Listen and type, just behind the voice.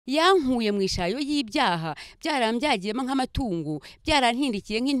yankuye mu ishayo y'ibyaha byarambyagiye nk'amatungo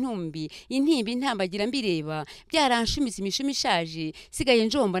byarantindikiye nk'intumbi intimbi ntambagira mbireba byaranshumisa imishumi ishaje sigaye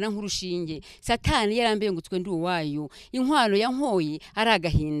njombana nk'urushinge satani yarambengutswe ndi uwayo inkwano yankoye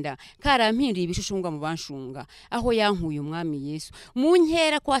aragahinda karampinduye ibishushungwa mu banshunga aho yankuye umwami Yesu mu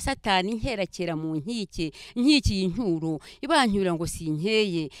nkera kwa satani nkerakera mu nkike y'inkuro ibanyura ngo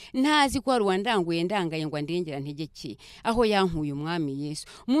sinkeye ntazi ko Rwandan Gospel ngo ndengera ntegeke aho yankuye umwami Yesu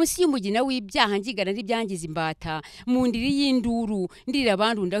munsi y'umugina w'ibyaha ngigana n'ibyangiza imbata mu ndiri y'induru ndirira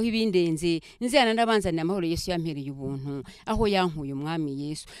bandundaho ibindenze nzana n'abanzana amahoro Yesu yampereye ubuntu aho yankuye umwami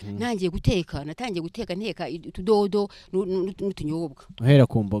Yesu natangiye guteka nteka utudodo n'utunyobwa uhera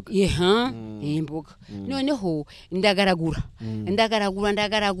ku mboga imboga noneho ndagaragura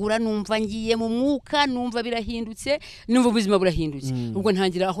numva ngiye mu mwuka numva birahindutse numva ubuzima burahindutse ubwo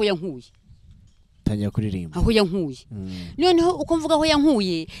ntangira aho yankuye tangira kuririmba aho yankuye noneho uko mvuga aho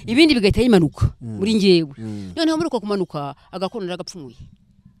yankuye ibindi bigahita yimanuka muri ngewe noneho muri uko kumanuka agakono naragapfumuye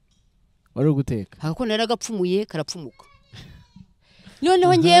wari guteka agakono naragapfumuye karapfumuka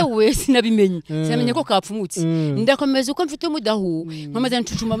noneho ngewe sinamenye ko kapfumutse ndakomeza uko mfite umudahu nkamaze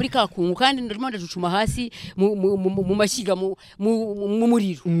ncucuma muri kakungu kandi ndarimo ndacucuma hasi mu mashyiga mu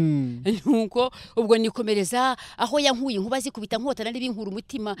muriro nuko ubwo nikomereza aho yankuye nkuba zikubita nkotana n'ibinkura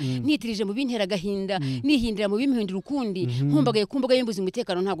umutima nitirije mu bintera gahinda nihindira mu bimpindira ukundi nkumbagaye kumbaga yimbuza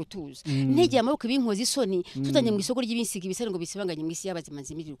umutekano nta gutuza ntegeye amaboko ibinkozi isoni tutanye mu isoko ry'ibinsiga ibisare ngo bisibanganye mu isi y'abazima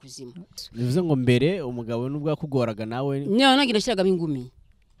nzimirira kuzima bivuze ngo mbere umugabo nubwo yakugoraga nawe nagira shyiraga ingumi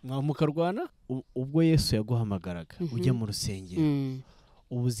mukarwana ubwo Yesu yaguhamagaraga ujya mu rusengero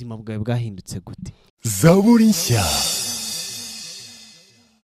ubuzima bwawe bwahindutse gute Zaburi nshya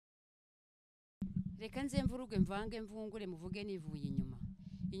reka nze mvuruge mvange mvungure muvuge nivuye inyuma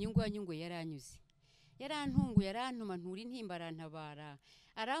inyungu yanyungu yaranyuze yarantungu yarantuma nturi ntimbarantabara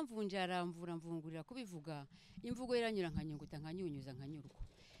aramvunja aramvura mvungurira kubivuga imvugo yaranyura nkanyunguta nkanyunyuza nkanyurwa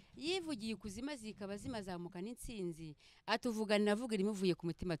yivugiye kuzima zikaba zimazamuka n'insinzi atuvugana navugira imuvuye ku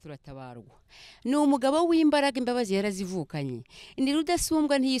mutima turatabarwa ni umugabo w'imbaraga imbabazi yarazivukanye ndi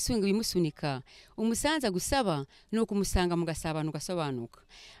rudasumbwa ntiyisunga bimusunika umusanza gusaba no kumusanga mu gasabano gasobanuka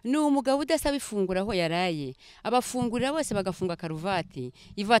ni umugabo udasaba ifungura aho yaraye abafungurira bose bagafunga karuvati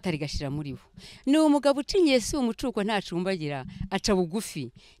ivata rigashira muri bo ni umugabo ucinye Yesu umucuko ntacumbagira aca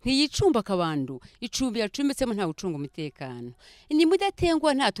bugufi ntiyicumba akabandu icumbi yacumbitsemo nta gucunga umutekano ni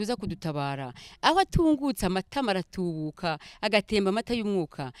mudatengwa nta tuza kudutabara aho atungutse amatama aratubuka agatemba amata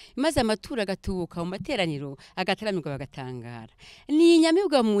y'umwuka maze amatura agatubuka mu materaniro agataramirwa bagatangara ni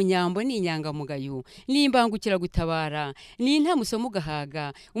inyamibwa mu nyambo ni inyangamugayo ni imbangukira gutabara ni intamusomo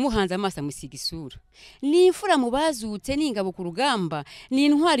gahaga umuhanza amaso amusiga isura ni imfura mu bazutse ni ingabo ku rugamba ni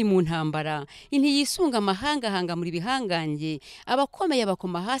intwari mu ntambara intiyisunga amahanga hanga muri bihangange abakomeye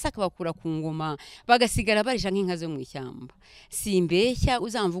bakoma hasi akabakura ku ngoma bagasigara barisha nk'inka zo mu ishyamba simbeshya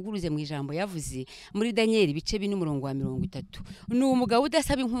uzamvuguruze mu ijambo yavuze muri Daniel bice 4:30 ni umugabo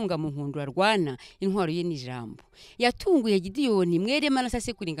udasaba inkunga mu nkundu arwana intwaro ye n'ijambo yatunguye Gidiyoni mwerema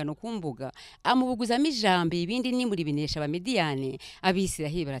nasase kuringano kumbuga amubuguzamo ijambo ibindi ni muri binesha abamediyane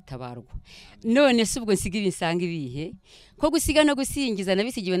abisiraheli baratabarwa none subwo nsigira insanga ibihe ko gusiga no gusingiza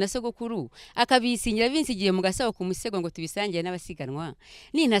nabisigiwe na sogokuru akabisingira binsigiye mu gasabo ku musego ngo tubisangiye n'abasiganwa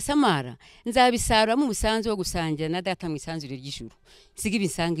nintasamara nzabisarura mu musanzu wo gusangira na data mu isanzure ry'ijuru siga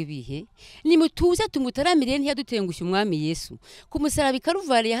ibisanga ibihe nimutuze tumutaramire ntiyadutengushye umwami Yesu kumusaraba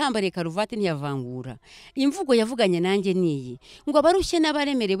ikaruvari yahambariye karuvati ntiyavangura imvugo yavuganye nanjye niyi ngo abarushye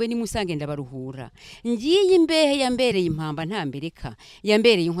n'abaremerewe nimusange ndabaruhura ngiye imbehe yambereye impamba ntambereka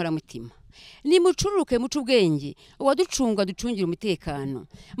yambereye inkoramutima nimucururuke mucu ubwenge uwaducunga ducungira umutekano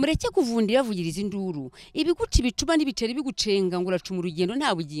mureke kuvundira avugiriza induru ibiguca ibicuma n'ibiceri bigucenga ngo uracuma urugendo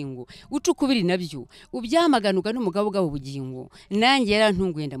nta bugingo ucukubiri nabyo ubyamaganuga n'umugabo bwabo bugingo nanjye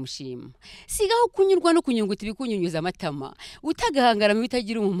yarantunguye ndamushima sigaho kunyurwa no kunyunguta ibikunyunyuza amatama utagahangara mu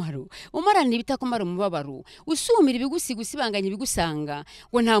bitagira umumaro umarana ibitakomara umubabaro usumira ibigusiga usibanganya ibigusanga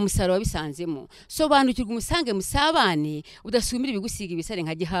ngo nta musaro wabisanzemo sobanukirwa umusange musabane udasumira ibigusiga ibisare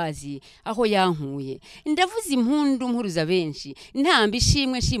nka gihazi aho yankuye ndavuze impundu mpuruza benshi ntamba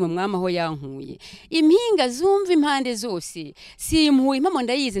ishimwe nshima umwami aho yankuye impinga zumva impande zose simpuye impamo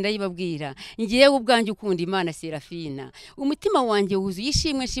ndayizi ndayibabwira ngiye ubwanjye ukunda Imana Serafina umutima wanjye wuzuye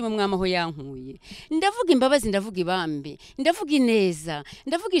ishimwe nshima umwami aho yankuye ndavuga imbabazi ndavuga ibambe ndavuga ineza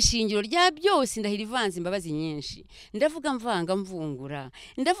ndavuga ishingiro rya byose ndahira ivanze imbabazi nyinshi ndavuga mvanga mvungura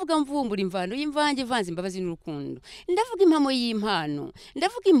ndavuga mvumbura imvano y'imvange ivanze imbabazi n'urukundo ndavuga impamo y'impano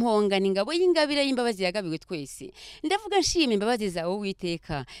ndavuga imponga ingabo y'ingabire y'imbabazi yagabiwe twese ndavuga nshima imbabazi zawe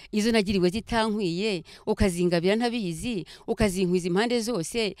Uwiteka izo nagiriwe zitankwiye ukazingabira ntabizi ukazinkwiza impande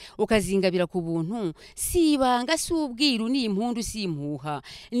zose ukazingabira ku buntu sibanga subwiru ni impundu simpuha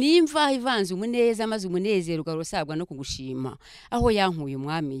nimva ivanze umuneza maze umunezero ugarosabwa no kugushima aho yankuye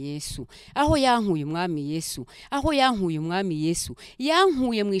umwami Yesu aho yankuye umwami Yesu aho yankuye umwami Yesu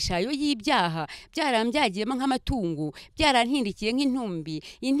yankuye mu ishayo y'ibyaha byarambyagiye nk'amatungo byarantindikiye nk'intumbi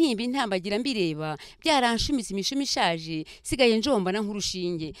intimbi ntambagira mbireba byaranshumisa imishumi ishaje sigaye Njombana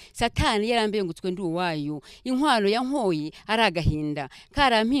nk'urushinge satani yarambengutswe ndi uwayo inkwano yankoye ari agahinda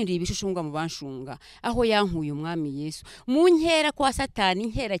karampinduye ibishushunga mu banshunga aho yankuye umwami Yesu mu nkera kwa satani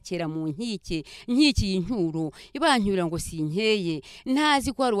nkerakera mu nkike y'inyuro ibancyura ngo sinkeye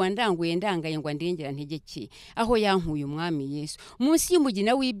ntazi ko Rwandan ndangaye ngo ndengera ntegeke aho yankuye umwami Yesu munsi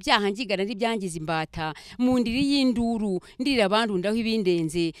y'umugina w'ibyaha ngigana n'ibyangiza imbata mu ndiri y'induru ndirira bandundaho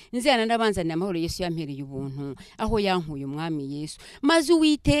ibindenze nzana nabanzana amahoro Yesu yampereye ubuntu aho yankuye umwami Yesu maze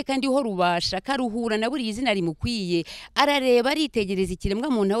Uwiteka ndiho rubasha karuhura na buri izina rimukwiye arareba aritegereza ikiremwa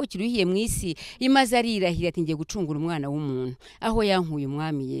muntu aho kiruhiye mu isi imaze arirahira ati ngiye gucungura umwana w'umuntu aho yankuye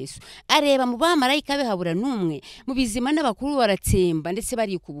umwami Yesu areba mu bamarayika be habura numwe mu bizima n'abakuru baratsemba ndetse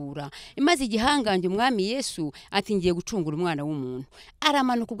barikubura imaze igihanganje umwami Yesu ati ngiye gucungura umwana w'umuntu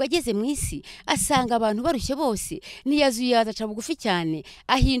aramanuka ubwo ageze mu isi asanga abantu barushye bose niyazuye azaca bugufi cyane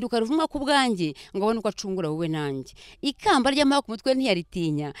ahinduka ruvumwa ku bwanjye ngo abone uko acungura wowe nanjye ikamba ry'amahoko ku mutwe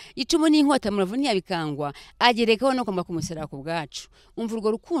ntiyaritinya icumu n'inkota muravu ntiyabikangwa agerekaho no kwamba kumusara ku bwacu umva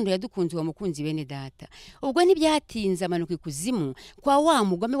urwo rukundo yadukunze wa mukunzi bene data ubwo ntibyatinze amanuka ikuzimu kwa wa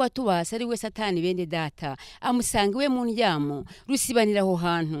mugome watubasa ari we satani bene data amusanga iwe mu ndyamo rusibanira aho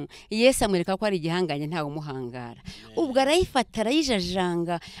hantu Yesu amwereka ko ari igihanganye ntawe umuhangara ubwo arayifata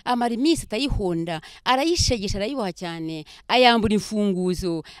arayijajanga amara iminsi atayihonda arayishegesha arayiboha cyane ayambura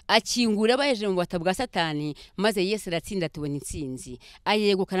imfunguzo akingura abaje mu bata bwa satani maze Yesu aratsinda tubona intsinzi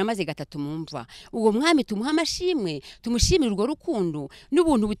ayegukana maze gatatu mumva uwo mwami tumuha amashimwe tumushimira urwo rukundo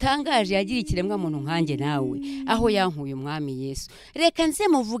n'ubuntu butangaje yagira ikiremwa muntu nkanjye nawe aho yankuye umwami Yesu reka nze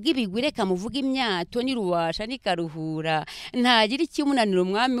muvuga ibigwi reka muvuga imyato nirubasha nikaruhura ntagira ikimunanira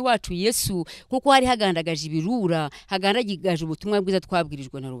umwami wacu Yesu kuko hari hagandagaje ibirura hagandagigaje ubutumwa bwiza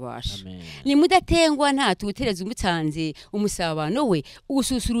twabwirijwe na rubasha ni mudatengwa nta tutereza umutsanze umusabano we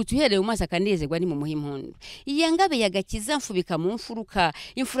ususurutu uhereye umaze akanezerwa ni mu muhimpundu iyangabe yagakiza mfubika mu mfuruka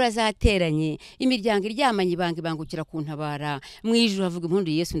imfura zateranye imiryango iryamanye ibangukira ku ntabara mwijuru havuga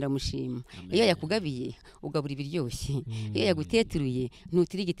impundu Yesu ndamushima iyo yakugabiye ugabura ibiryoshye iyo yaguteteruye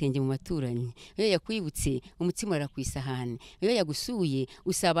ntutiri igitenge mu maturanyi iyo yakwibutse umutima arakwisahane iyo yagusuye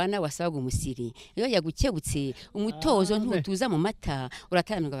usabana wasabaga umusiri iyo yagukebutse umutozo ntutuza mu mata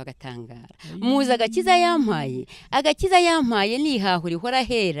uratanuka bagatangara muza agakiza yampaye nihahuri hora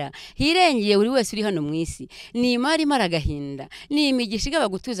hera hirengeye buri wese uri hano mu isi ni imari maragahinda ni imigisha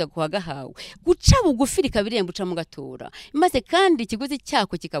igabagutuza kwa gahawe guca bugufi rikabiremba uca mu gatora maze kandi ikiguzi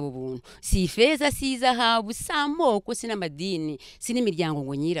cyako kikaba ubuntu si ifeza si zahabu samoko sinamadini sinimiryango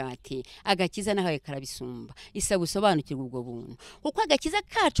ngo nyirate agakiza nahaye karabisumba isaba usobanukirwa ubwo buntu kuko agakiza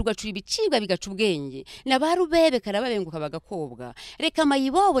kacu gacura ibicibwa bigaca ubwenge nabarubebe karababenguka bagakobwa reka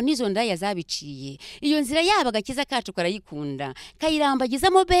mayibobo nizo ndaya zabiciye iyo nzira yaba agakiza kacu karayikunda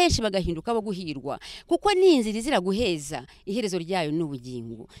kayirambagizamo benshi bagahinduka bo guhirwa kuko ni inzira iziraguheza iherezo ryayo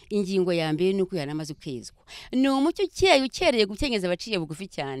n'ubugingo ingingo ya mbere nuko yanamaze ukezwa ni umucyo ukereye gukenyeza abaciye bugufi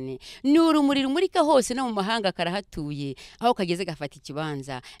cyane ni urumuri rumurika hose no mu mahanga karahatuye aho kageze gafata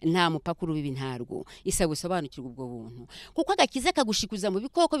ikibanza nta mupaka urubibi ntarwo isaba usobanukirwa ubwo buntu kuko agakiza kagushikuza mu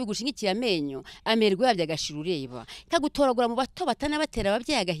bikoko bigushingikiye amenyo amerwe yabyo agashira ureba kagutoragura mu bato batanabatera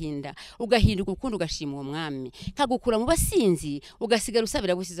ababyeyi agahinda ugahinduka ukundi ugashima uwo mwami kagukura mu basinzi ugasigara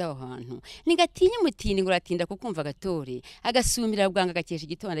usabira busize aho hantu nigatinya umutindi ngo uratinda kukumva gatore agasumira bwanga gakesha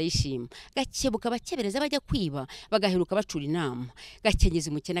igitondo yishima gakebuka bakebereza bajya kwiba bagaheruka bacura inama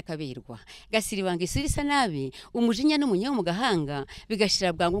gakenyeza umukene akaberwa gasiribanga isirisa nabi umujinya n'umunya mu gahanga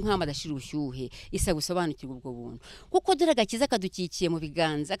bigashira bwangu nk'amadashira ushyuhe isa gusobanukirwa ubwo buntu kuko dore gakiza kadukikiye mu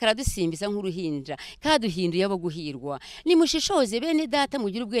biganza karadusimbisa nk'uruhinja kaduhinduye abo guhirwa ni mushishoze bene data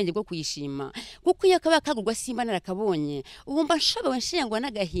mugira ubwenge bwo kuyishima kuko iyo kaba kagurwa simba narakabonye ubumba nshobewe nshengwa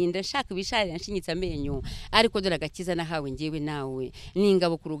n'agahinda nshaka ibisharira nshinyitse amenyo ariko dore gakiza nahawe ngewe nawe ni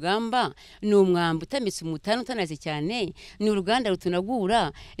ingabo ku rugamba ni umwamba utamitse umutano utanaze cyane ni uruganda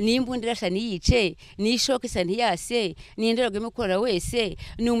rutunagura ni imbundira sha niyice ni ishoka isa ntiyase ni indorogemo ukorera wese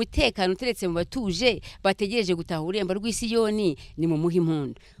ni umutekano uteretse mu batuje bategereje gutaha uremba rw'Isiyoni ni mu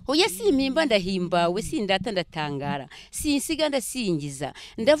muhimpundu oya simpimba ndahimbawe sindata ndatangara sinsiga ndasingiza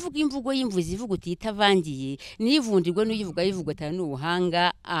ndavuga imvugo y'imvuzi ivuga utitavangiye nivundirwe n'uyivuga yivuga tano n'ubuhanga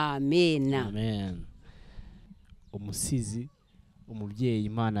mahanga amena. Amen. Umusizi, umubyeyi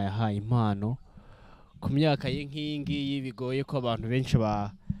Imana yahaye impano ku myaka ye nk'iyi ngiyi, bigoye ko abantu benshi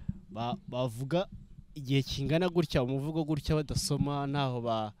bavuga igihe kingana gutya umuvugo gutya badasoma,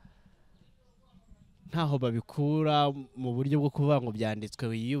 ntaho babikura mu buryo bwo kuvuga ngo byanditswe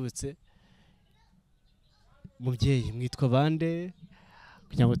wiyibutse. Mubyeyi mwitwa bande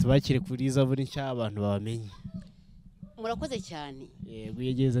kugira ngo tubakire kuri Zaburi Nshya abantu babamenye? Murakoze cyane. Yego,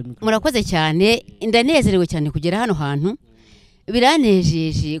 yegeza mikoro. Murakoze cyane, ndanezerewe cyane kugera hano hantu.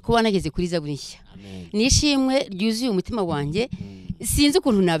 Biranejeje kuba nageze kuri Zaburi Nshya. Nishimwe ryuzuye umutima wanjye, sinzi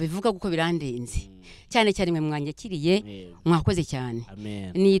ukuntu nabivuga kuko birandenze. Cyane cyane mwe mwanyakiriye, mwakoze cyane.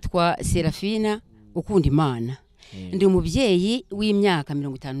 Nitwa Serafina ukunda Imana. Ndi umubyeyi w'imyaka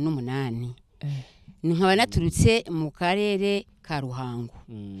 58. Nkaba naturutse mu karere ka Ruhango.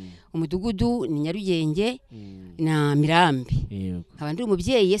 Umudugudu ni Nyarugenge na Mirambi. Nkaba ndi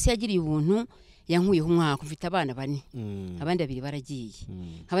umubyeyi Yesu yagiriye ubuntu, yankuyeho umwaka, mfite abana 4. Abandi 2 baragiye.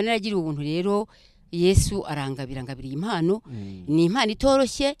 Nkaba naragiriye ubuntu rero, Yesu arangabirangabiriye impano. Ni impano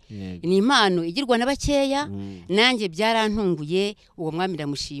itoroshye, ni impano igirwa n'abakeya. Nanjye byarantunguye, uwo mwami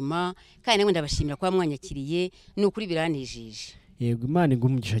ndamushima, kandi namwe ndabashimira kwa mwanyakiriye, n'ukuri biranejeje. Yego, Imana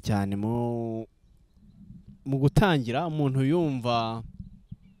igumugisha cyane mu gutangira. Umuntu yumva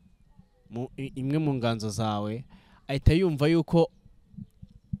imwe mu nganzo zawe ahita yumva yuko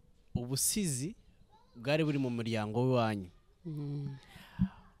ubusizi bwari buri mu muryango w'iwanyu.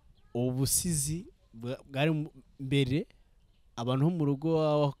 Ubusizi bwari mbere, abantu bo mu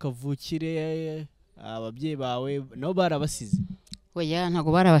rugo kavukire, ababyeyi bawe nabo barabasizi? Oya,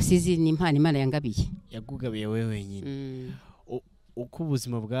 ntago barabasizi, ni impano Imana yangabiye. Yagugabiye wewe wenyine. Uko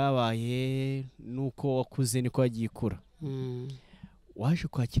ubuzima bwabaye nuko wakuze niko wagiye ukura. Waje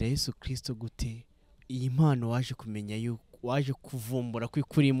kwakira Yesu Kristo gute? Iyi mpano waje kumenya yuko waje kuvumbura ko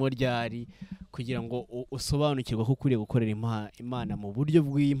ikurimo ryari, kugira ngo usobanukirwe ko ukwiye gukorera Imana mu buryo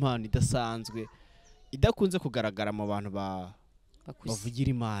bw'impano idasanzwe, idakunze kugaragara mu bantu bavugira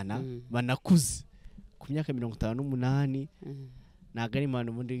Imana banakuze ku myaka 58. Ntago ari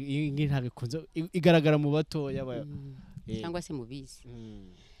impano ubundi ntago ikunze igaragara mu batoya cyangwa se mubizi.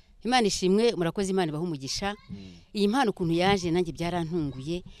 Imana ishimwe, murakoze, Imana ibaha umugisha. Iyi mpano ukuntu yaje nanjye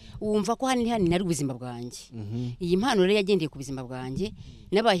byarantunguye, wumva ko hani nari ubuzima bwanjye. Iyi mpano rero yagendeye ku buzima bwanjye,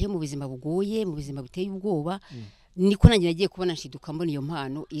 nabaye mu buzima bugoye, mu buzima buteye ubwoba. Niko nanjye nagiye kubona nshiduka mbona iyo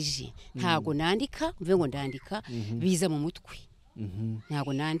mpano ije. Ntago nandika, mvuye ngo ndandika, biza mu mutwe.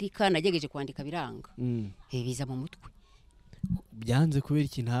 Ntago nandika, nagejeje kwandika biranga. Biza mu mutwe. Byanze kubera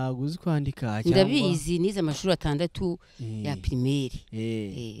iki? Ntago uzi kwandika? Ndabizi, nize amashuri 6 ya primaire.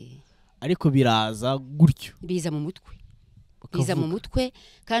 Ariko biraza gutyo, biza mu mutwe. Biza mu mutwe,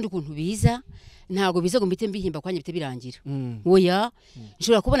 kandi ukuntu biza ntago biza ngo mbite mbihimba kwanye bite birangira. Oya,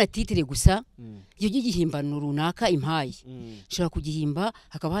 nshobora kubona titre gusa iyo gihimbano runaka impaye. Nshobora kugihimba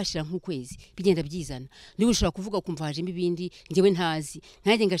hakaba hashira nk'ukwezi, bigenda byizana. Niba ushobora kuvuga kumva haje ibindi ngewe ntazi,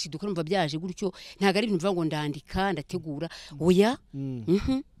 nanjye ngashiduka numva byaje gutyo. Ntago ari ibintu mvuga ngo ndandika ndategura. Oya.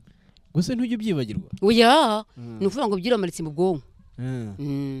 Gusa ntujye byibagirwa. Oya, nuvuga ngo byiramaritse mu bwonko.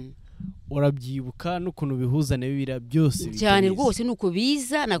 Urabyibuka n'ukuntu bihuzane bibira byose cyane rwose, nuko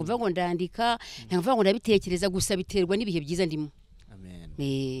biza. Ntago mvuga ngo ndandika, ntago mvuga ngo ndabitekereza, gusa biterwa n'ibihe byiza ndimo.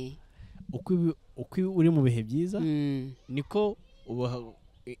 Amen. Uko uri mu bihe byiza niko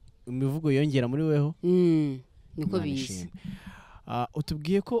imivugo yongera muri weho. Niko biza.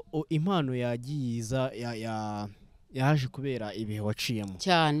 Utubwiye ko impano yagiyiza yaje kubera ibihe waciyemo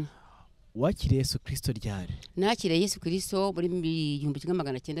cyane. Wakiriye Yesu Kristo ryari? Nakiriye Yesu Kristo muri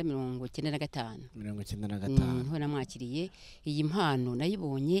 1995. 1995 niho namwakiriye. Iyi mpano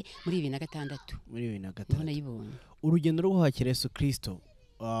nayibonye muri 2006. Muri 2006 nayibonye. Urugendo rwo kwakira Yesu Kristo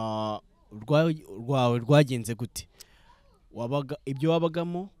rwawe rwagenze gute? Ibyo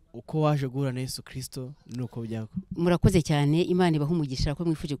wabagamo, uko waje guhura na Yesu Kristo nuko byako? Murakoze cyane, Imana ibaha umugisha ko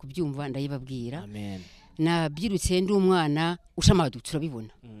mwifuje kubyumva, ndayibabwira. Amen. Nabyirutse ndi umwana ushamaduka, turabibona.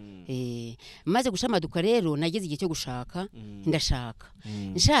 Maze gushamaduka rero nageze igihe cyo gushaka. Ndashaka.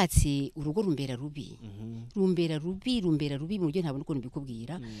 Nshatse urugo rumbera rubi. Rumbera rubi mu buryo ntabona uko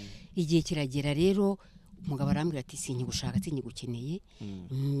mbikubwira. Igihe kiragera rero umugabo arambwira ati sinkigushaka, sinkigukeneye.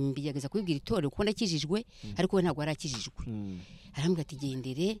 Mbiyageza kubibwira itorero kuko ndakijijwe, ariko we ntabwo arakijijwe. Arambwira ati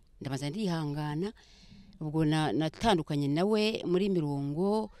gendere, ndamaze ndihangana. Ubwo natandukanye nawe muri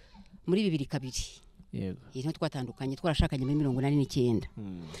 2002. niho twatandukanye twarashakanye muri 89.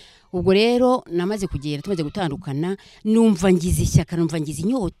 Ubwo rero namaze kugera tumaze gutandukana numva ngize ishyaka numva ngize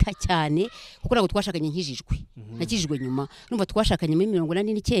inyota cyane kuko ntabwo twashakanye nkijijwe nakijijwe nyuma numva twashakanye muri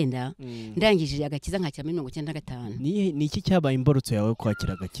 89 ndangije agakiza nkakira muri 95. Ni iki cyabaye imborotso yawe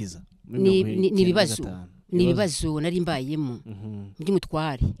kwakira agakiza? Ni ibibazo nari mbayemo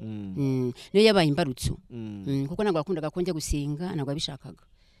by'umutware niyo yabaye imbarutso kuko ntabwo akundaga ko njya gusenga ntabwo abishakaga.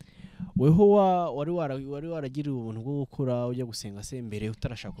 Weho wari waragiriwe ubuntu bwo gukura ujya gusenga se mbere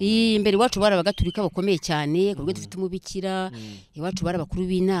utarashaka? Imbere wacu barabagatulika bakomeye cyane kubwo dufite umubikira iwacu barabakuru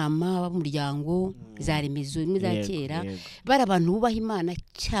b'inama b'umuryango za remezo imwe za kera bara abantu bubaha Imana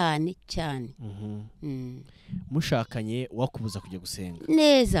cyane cyane. Mushakanye wakubuza kujya gusenga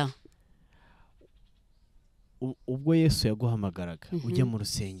neza? Ubwo Yesu yaguhamagaraga ujya mu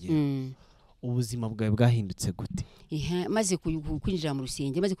rusengero ubuzima bwawe bwahindutse gute? Maze kwinjira mu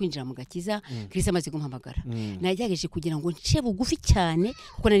rusengero maze kwinjira mu gakiza Kristo amaze kumpamagara najyageje kugira ngo nce bugufi cyane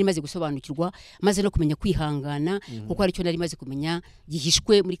kuko nari maze gusobanukirwa maze no kumenya kwihangana kuko ari cyo nari maze kumenya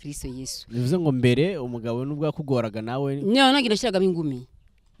gihishwe muri Kristo Yesu. Bivuze ngo mbere umugabo nubwo yakugoraga nawe nagira shiragamo ingumi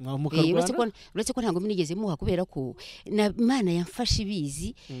uretse ko ntabwo nigeze muha kubera ko Imana yamfashe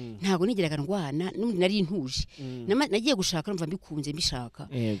ibizi ntabwo nigeraga ndwana n'undi nari ntuje nagiye gushaka numva mbikunze mbishaka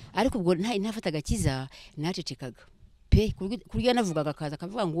ariko ubwo ntafata agakiza nacecekaga pe kurya navugaga kaza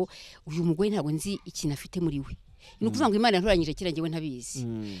akavuga ngo uyu mugore ntabwo nzi ikintu afite muri we ni ukuvuga ngo Imana yantoranyije kira ngewe ntabizi.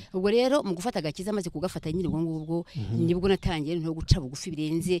 Ubwo rero mu gufata agakiza maze kugafata nyine ubwo nibwo natangiye no guca bugufi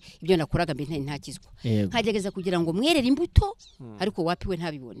birenze ibyo nakoraga mbe ntakizwa nkagegeza kugira ngo mwerere imbuto ariko wapiwe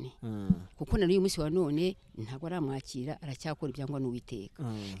ntabibone kuko na uyu munsi wa none ntabwo aramwakira aracyakora ibyangwa n'Uwiteka.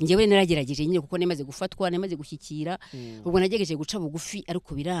 Ngewe naragerageje nyine kuko nemaze gufatwa nemaze gushyikira ubwo nagegeje guca bugufi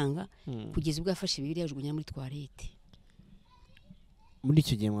ariko biranga kugeza ubwo yafashe Bibiliya yajugunya muri toilette. Muri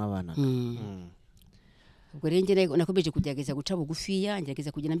icyo gihe mwabana ubwo rero nakomeje kugerageza guca bugufi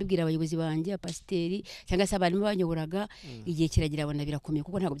ngerageza kugenda mbibwira abayobozi banje apasiteri cyangwa se abarimu banyoboraga igihe kiragira abona birakomeye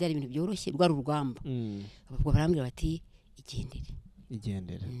kuko ntabwo byari ibintu byoroshye rwari urugamba. Ubwo barambwira bati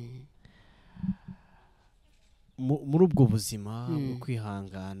igendere. Muri ubwo buzima bwo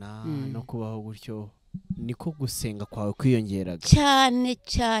kwihangana no kubaho gutyo niko gusenga kwawe kwiyongeraga cyane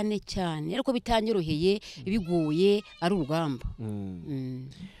cyane cyane ariko bitanyoroheye bigoye ari urugamba.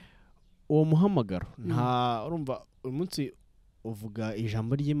 Uwo muhamagaro nta urumva uyu munsi uvuga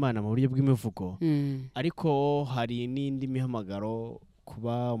ijambo ry'Imana mu buryo bw'imivugo ariko hari n'indi mihamagaro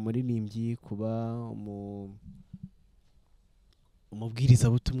kuba umuririmbyi kuba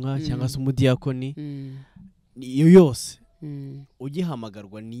umubwirizabutumwa cyangwa se umudiyakoni iyo yose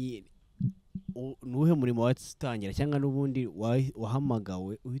ugihamagarwa ni nuhe murimo watangira cyangwa n'ubundi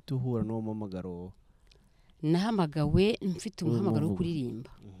wahamagawe uhita uhura n'uwo muhamagaro? Nahamagawe mfite umuhamagaro wo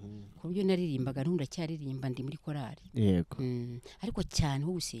kuririmba ku buryo naririmbaga n'undi acyaririmba ndi muri korali ariko cyane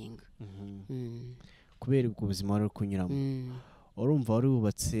wo gusenga kubera ubwo buzima wari kunyuramo. Urumva wari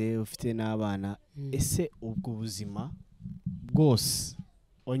wubatse ufite n'abana ese ubwo buzima bwose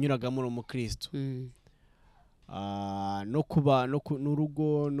wanyuragamo n'umukristo no kuba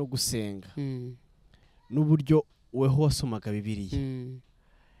n'urugo no gusenga n'uburyo weho wasomaga Bibiliya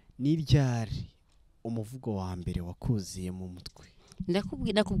n'iryari umuvugo wa mbere wakuziye mu mutwe?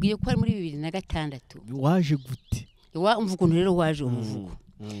 Nakubwiye ko ari muri 2006. Waje gute? Umva ukuntu rero waje umuvugo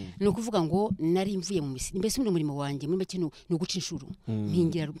ni ukuvuga ngo nari mvuye mu misiri mbese muri murimo wanjye muri make ni uguca inshuro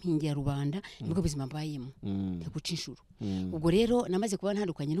mpingira rubanda nibwo buzima mbayemo guca inshuro. Ubwo rero namaze kuba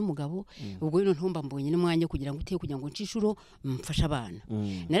ntandukanye n'umugabo ubwo rero ntumba mbonye n'umwanya kugira ngo nce inshuro mfasha abana.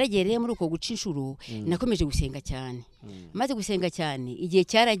 Naragereye muri uko guca inshuro nakomeje gusenga cyane maze gusenga cyane igihe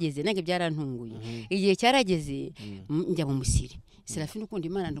cyarageze nange byarantunguye igihe cyarageze njya mu musiri Serafine ukunda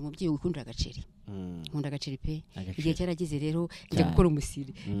Imana ndumubyeyi wikundira agaceri nkunda agaceri pe igihe cyarageze rero njya gukora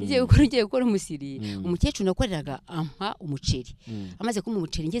umusiri ngiye gukora umusiri umukecuru nakoreraga ampa umuceri amaze kuma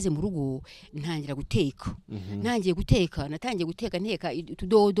umuceri ngeze mu rugo ntangira guteka natangiye guteka nteka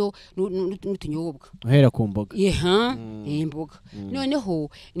utudodo n'utunyobwa uhera ku mboga imboga noneho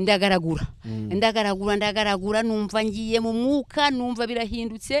ndagaragura numva ngiye mu mwuka numva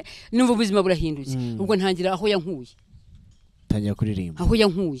birahindutse numva ubuzima burahindutse ubwo ntangira aho yankuye tangira kuririmba aho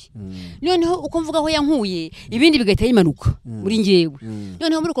yankuye noneho uko mvuga aho yankuye ibindi bigahita yimanuka muri ngewe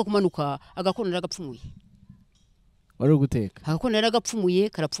noneho muri uko kumanuka agakono naragapfumuye wari guteka agakono naragapfumuye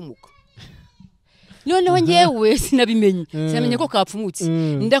karapfumuka noneho ngewe sinabimenye sinamenye ko kapfumutse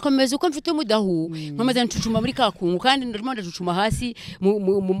ndakomeza uko mfite umudahu nkomeza ncucuma muri kakungu kandi ndimo ndacucuma hasi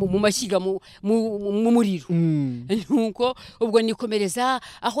mu mashyiga mu muriro nuko ubwo nikomereza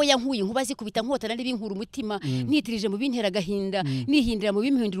aho yankuye nkuba zikubita nkotana n'ibinkura umutima nitirije mu bintera agahinda nihindira mu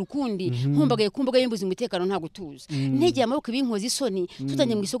bimpindira ukundi nkumbagaye kumbaga yimbuza umutekano nta gutuza ntegeye amaboko ibinkoza isoni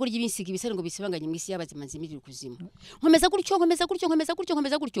tutanye mu isoko ry'ibinsiga ibisare ngo bisibanganye mu isi y'abazimanzi imirira kuzimu nkomeza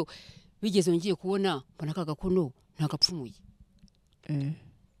gutyo bigeze ngiye kubona mbona kagakono ntagapfumuye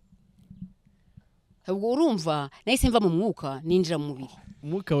ubwo urumva nahise mva mu mwuka ninjira mu mubiri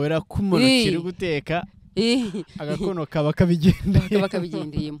umwuka wera kumunukira guteka agakono kaba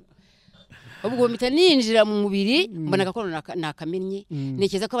kabigendeyemo ubwo mpita ninjira mu mubiri mbona agakono nakamennye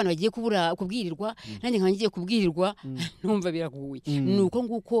nekeza ko abantu bagiye kubwirirwa nanjye nkaba ngiye kubwirirwa numva biraguye nuko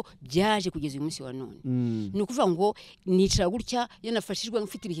nguko byaje kugeza uyu munsi wa none nukuvuga ngo nicara gutya iyo nafashijwe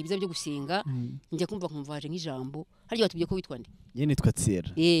mfite ibihe byiza byo gusenga njya kumva kumvaje nk'ijambo haryo batubye ko witwa nde ye nitwa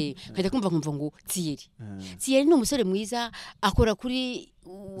Tsigaye kajya kumva ngo Tsigaye ni umusore mwiza akora kuri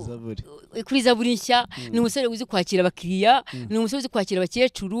Zaburi nshya ni umusore uzi kwakira abakiriya ni umusore uzi kwakira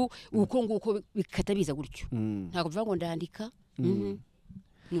abakecuru uko nguko bikatabiza gutyo ntabwo bivuga ngo ndandika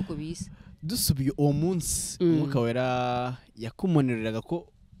nuko bisa dusubiye uwo munsi umwuka wera yakumanuriraga ko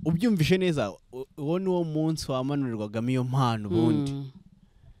ubyumvishe neza uwo ni wo munsi wamanurirwagamo iyo mpano ubundi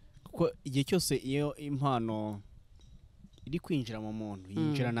kuko igihe cyose iyo impano iri kwinjira mu muntu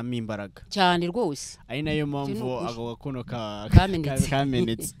yinjiranamo imbaraga cyane rwose ari nayo mpamvu ako gakono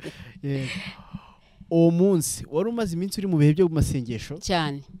kamenetse uwo munsi wari umaze iminsi uri mu bihe byo masengesho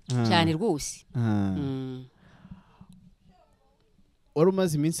cyane rwose wari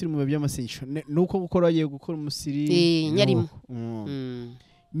umaze iminsi uri mu bihe by'amasengesho nuko gukora wagiye gukora umusiri nyarimo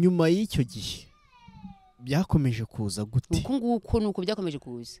nyuma y'icyo gihe byakomeje kuza gute uko nguko nuko byakomeje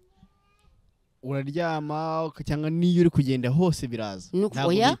kuza uraryama cyangwa niyo uri kugenda hose biraza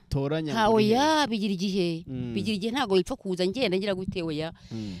ntabwo bitoranya oya bigira igihe ntabwo bipfa kuza ngenda ngira gute oya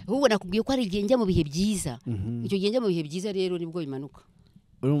ahubwo nakubwiye ko ari igihe njya mu bihe byiza icyo gihe njya mu bihe byiza rero nibwo bimanuka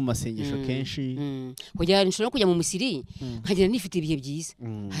uri mu masengesho kenshi kugira nshobora no kujya mu musiri nkagira nifite ibihe byiza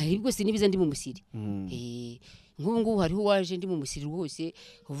hari rwose nibiza ndi mu musiri nk'ubu ngubu hariho waje ndi mu musiri rwose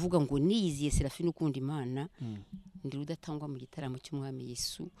uvuga ngo niyiziye Serafine ukunda Imana ndi rudatangwa mu gitaramo cy'umwami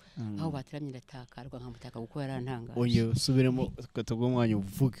Yesu aho bataramye ndatakarwa nkamutaka kuko yarantangaje oyo subiremo katagwa umwanya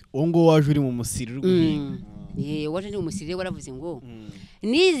uvuge uwo ngo waje uri mu musiri uri guhinga waje ndi mu musiri waravuze ngo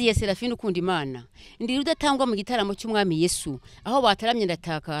niyiziye Serafine ukunda Imana ndi rudatangwa mu gitaramo cy'umwami Yesu aho bataramye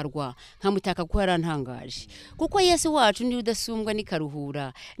ndatakarwa nkamutaka kuko yarantangaje kuko Yesu wacu ndi rudasumbwa ni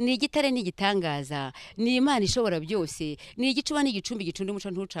karuhura ni igitare ni gitangaza ni Imana ishobora byose ni igicuba ni igicumbi gicundi umuco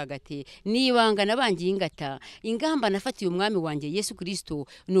ntucagate ni ibanga nabangiye ingata ingamba nafatiye umwami wanjye Yesu Kristo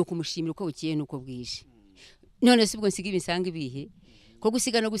no kumushimira uko bukiye nuko bwije none se ubwo nsiga ibisanga ibihe ko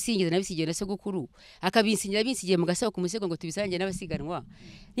gusiga no gusingiza nabisigiye na sogokuru akabinsigira binsigiye mu gasabo ku musego ngo tubisangiye n'abasiganwa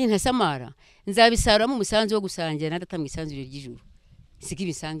nintasamara nzabisaramo umusanzu wo gusangira nadata mu isanzure ry'ijuru nsiga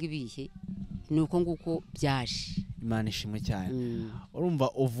ibisanga ibihe nuko nguko byaje Imana ishimwe cyane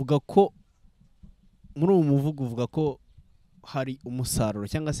urumva uvuga ko muri uwo muvugo uvuga ko hari umusaruro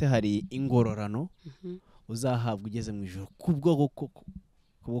cyangwa se hari ingororano uzahabwa ugeze mu ijuru kubwo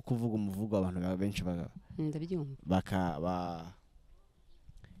kuvuga umuvugo abantu benshi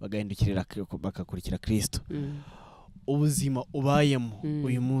bagahindukirira bakakurikira Kristo ubuzima ubayemo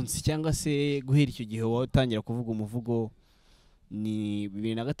uyu munsi cyangwa se guhera icyo gihe watangira kuvuga umuvugo ni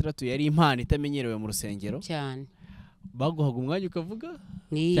 2006 yari impano itamenyerewe mu rusengero cyane baguhaga umwanya ukavuga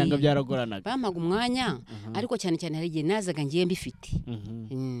cyangwa byaragoranaga bampaga umwanya ariko cyane hari igihe nazaga ngiye mbifite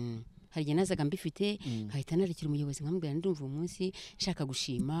hari igihe nazaga mbifite nkahita narekera umuyobozi nkamubwira ndumva uyu munsi nshaka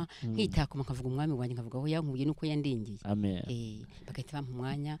gushima nkitakoma nkavuga umwami wanjye nkavuga aho yankuye nuko yandengeye bagahita bampa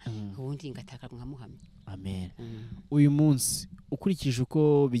umwanya ubundi ngataka nkamuhamya amen uyu munsi ukurikije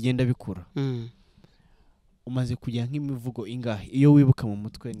uko bigenda bikura umaze kujya nk'imivugo ingahe iyo wibuka mu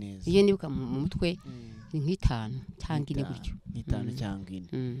mutwe neza iyo nibuka mu mutwe ni nk'itanu cyangwa ine gutyo nk'itanu cyangwa ine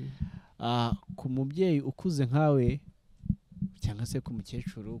ku mubyeyi ukuze nkawe cyangwa se ku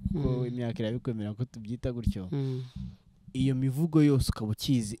mukecuru kuko imyaka irabikwemera ko tubyita gutyo iyo mivugo yose ukaba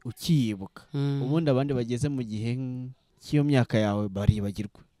ukiyibuka ubundi abandi bageze mu gihe cy'iyo myaka yawe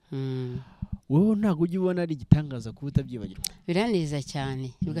baribagirwa wowe ntabwo ujya ubona ari igitangaza kuba utabyibagirwa biraneza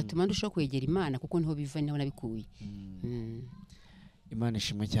cyane bigatuma ndushaho kwegera Imana kuko niho biva niho nabikuye Imana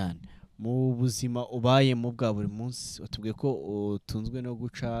ishimwe cyane mu buzima ubayemo bwa buri munsi watubwiye ko utunzwe no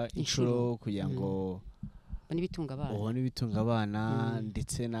guca inshuro kugira ngo ubone ibitunga abana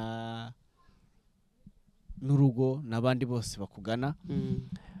ndetse n'urugo n'abandi bose bakugana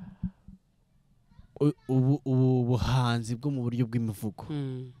ubu buhanzi bwo mu buryo bw'imivugo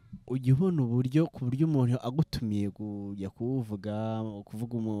ujya ubona uburyo ku buryo umuntu agutumiye kujya kuvuga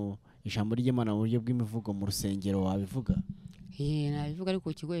ijambo ry'Imana mu buryo bw'imivugo mu rusengero wabivuga? Nabivuga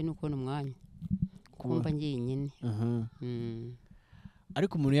ariko kigoye nuko n'umwanya kumva ngiye nyine.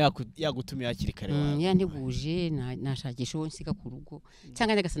 Ariko umuntu yagutumiye hakiri kare yanteguje nashakisha uwo nsiga ku rugo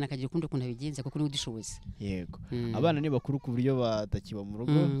cyangwa ndagasana akagira ukundi kuntu abigenza kuko niwe udushoboza. Yego. Abana ni bakuru ku buryo batakiba mu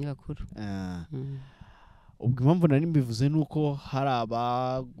rugo. Ni bakuru. Ubwo impamvu nari mbivuze nuko hari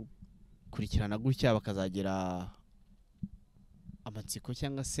abakurikirana gutya bakazagira amatsiko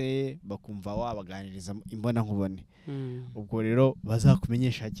cyangwa se bakumva wabaganiriza imbona nkubone. Ubwo rero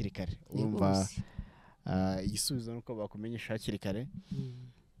bazakumenyesha hakiri kare. Urumva igisubizo nuko bakumenyesha hakiri kare.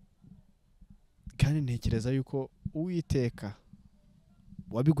 Kandi ntekereza yuko Uwiteka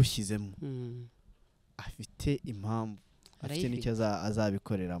wabigushyizemo afite impamvu, afite n'icyo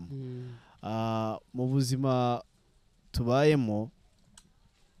azabikoreramo. Mu buzima tubayemo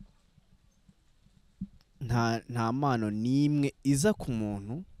nta mpano n'imwe iza ku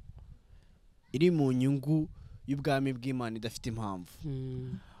muntu iri mu nyungu y'ubwami bw'Imana idafite impamvu.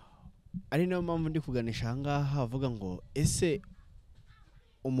 Ari nayo mpamvu ndi kuganisha ahangaha avuga ngo ese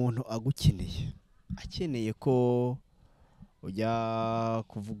umuntu akeneye ko ujya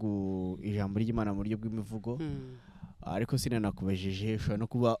kuvuga ijambo ry'Imana mu buryo bw'imivugo, ariko sinanakubajije ushobora no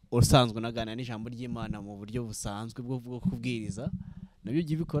kuba usanzwe unaganira n'ijambo ry'Imana mu buryo busanzwe bwo kubwiriza, nabyo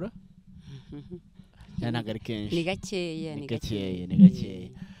ujya ubikora? Ntabwo ari kenshi. Ni gakeya.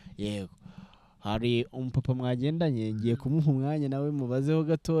 Yego. Hari umupapa mwagendanye ngiye kumuha umwanya nawe mubazeho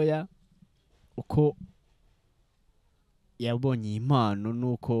gatoya uko yabonye impano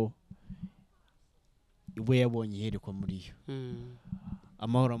nuko we yabonye iherekwa muri yo.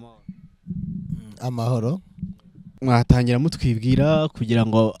 Amahoro. Mwatangira mutwibwira kugira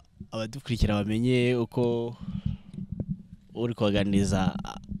ngo abadukurikira bamenye uko uri kubaganiriza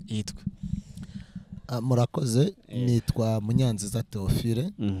yitwa. Murakoze. Nitwa Munyanziza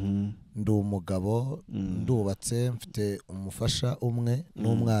Theophile. Ndi umugabo, ndubatse, mfite umufasha umwe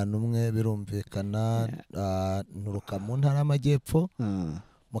n'umwana umwe, birumvikana. Nturuka mu ntara y'Amajyepfo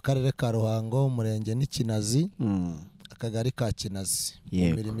mu karere ka Ruhango, umurenge n'Ikinazi, akagari ka Kinazi.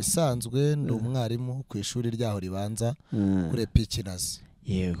 Mu mirimo isanzwe ndi umwarimu ku ishuri ryaho ribanza kuri Kinazi.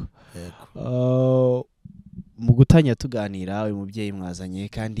 Yego. Mu gutanya tuganira uyu mubyeyi mwazanye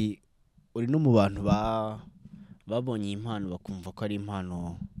kandi uri no mu bantu babonye impano bakumva ko ari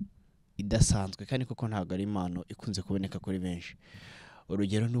impano idasanzwe, kandi koko ntabwo ari impano ikunze kuboneka kuri benshi.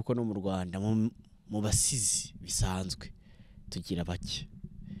 Urugero nuko no mu Rwanda mu basizi bisanzwe tugira bake.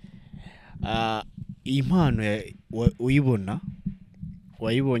 Iyi mpano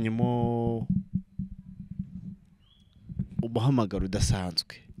wayibonyemo umuhamagaro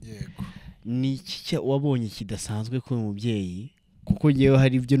udasanzwe. Yego. Ni iki wabonye kidasanzwe ku mubyeyi? Kuko ngewe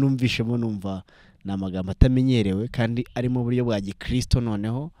hari ibyo numvishemo numva ni amagambo atamenyerewe kandi ari mu buryo bwa gikristo,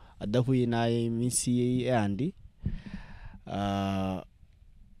 noneho adahuye n'ay'iminsi yandi.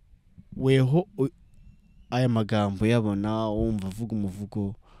 Weho aya magambo yabona wumva avuga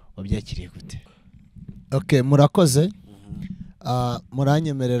umuvugo wabyakiriye gute? Okay, murakoze.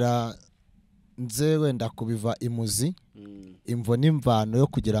 Muranyemerera nze wenda kubiva imuzi imvo n'imvano yo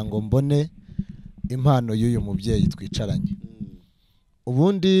kugira ngo mbone impano y'uyu mubyeyi twicaranye.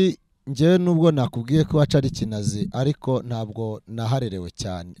 Ubundi ngewe nubwo nakubwiye ko waca ari Kinazi, ariko ntabwo naharerewe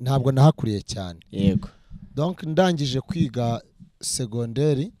cyane, ntabwo nahakuriye cyane. Yego. Donc ndangije kwiga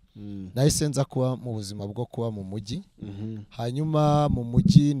segonderi nahise nza kuba mu buzima bwo kuba mu mujyi. Hanyuma mu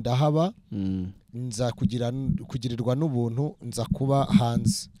mujyi ndahaba, nza kugirirwa n'ubuntu nza kuba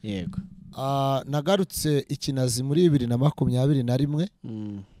hanze. Yego. Nagarutse Ikinazi muri 2021.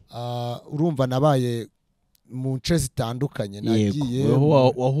 Urumva nabaye mu nce zitandukanye, nagiye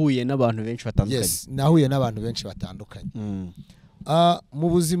wahuye n'abantu benshi batandukanye. Yes, nahuye n'abantu benshi batandukanye. Mu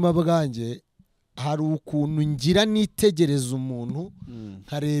buzima bwanjye hari ukuntu ngira nitegereza umuntu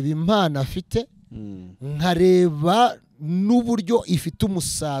nkareba impano afite, nkareba n'uburyo ifite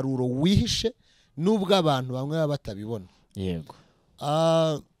umusaruro wihishe nubwo abantu bamwe baba batabibona. Yego.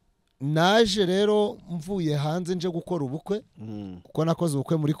 Naje rero mvuye hanze nje gukora ubukwe kuko nakoze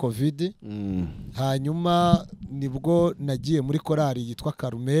ubukwe muri COVID. Hanyuma nibwo nagiye muri korali yitwa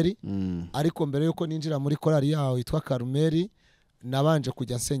Karumeli. Ariko mbere yuko ninjira muri korali yaho yitwa Karumeli nabanje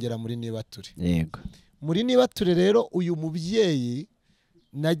kujya nsengera muri Nibature. Yego. Muri Nibature rero uyu mubyeyi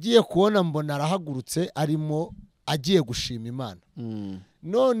nagiye kubona mbona arahagurutse arimo agiye gushima Imana.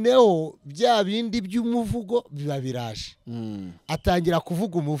 Noneho bya bindi by'umuvugo biba biraje. Atangira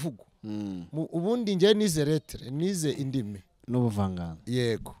kuvuga umuvugo. Ubundi ngiye nize lettre, nize indimi. n'ubuvanganzo.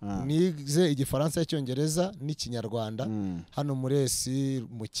 Yego. Nize igifaransa cy'Icyongereza n'ikinyarwanda hano muri esi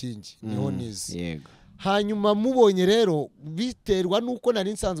mu Kingi niho nize. Yego. Hanyuma mubonye rero biterwa nuko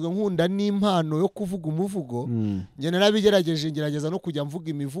nari nsanzwe nkunda n'impano yo kuvuga umuvugo, nge narabigerageje ngerageza no kujya mvuga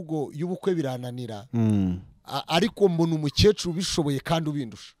imivugo y'ubukwe birananira, ariko mbona umukecuru bishoboye kandi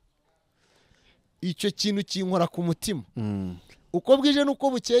ubindusha. Icyo kintu kinkora ku mutima. Uko bwije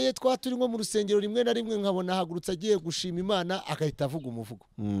nuko bukeye twaturi nko mu rusengero rimwe na rimwe nkabona hagurutse agiye gushima Imana agahita avuga umuvugo.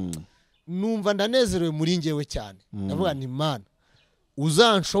 Numva ndanezerewe muri ngewe cyane. Ndavuga nti Imana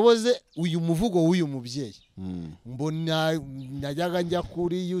uzanshoboze uyu muvugo w'uyu mubyeyi. Mbona najyaga njya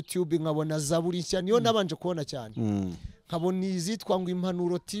kuri YouTube nkabona Zaburi Nshya, niyo nabanje kubona cyane. Nkabona izitwa ngo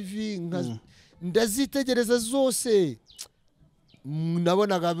Impano TV, ndazitegereza zose.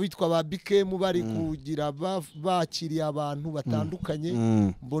 Nabonaga bitwa ba Bikemu bari kugira bakiriye abantu batandukanye,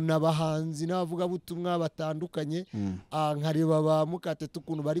 mbona abahanzi n'abavuga butumwa batandukanye, nkareba ba Mukate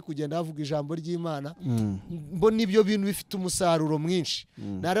tukuntu bari kugenda bavuga ijambo ry'Imana, mbona ibyo bintu bifite umusaruro mwinshi.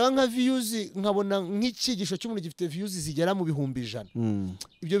 Nareba nka views nkabona nk'ikigisho cy'umuntu gifite views zigera mu 100,000.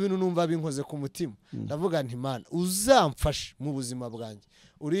 Ibyo bintu numva binkoze ku mutima. Ndavuga nti Imana uzamfashe mu buzima bwanjye,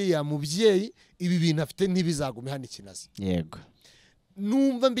 uriya mubyeyi ibi bintu afite ntibizagume hano ikinazi. Yego.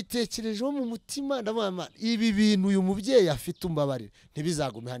 Numva mbitekerejeho mu mutima, ndavuga ibi bintu uyu mubyeyi afite umbabarire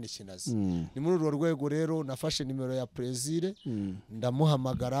ntibizagume hano ikinazi. Ni muri urwo rwego rero nafashe nimero ya Prezire,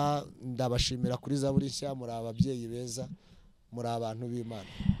 ndamuhamagara, ndabashimira kuri Zaburi Nshya, muri ababyeyi beza, muri abantu b'Imana,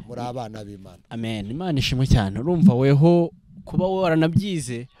 muri abana b'Imana. Amen. Imana ishimwe cyane. Urumva weho kuba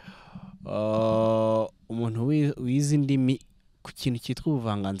waranabyize, umuntu wize indimi ku kintu cyitwa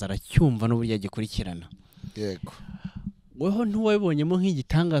ubuvanganzo aracyumva n'uburyo agikurikirana. Yego. Weho ntuwabibonyemo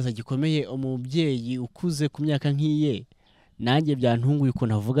nk'igitangaza gikomeye umubyeyi ukuze ku myaka nk'iye, nanjye byantunguye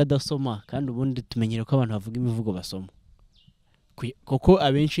ukuntu avuga adasoma, kandi ubundi tumenyere ko abantu bavuga imivugo basoma, kuko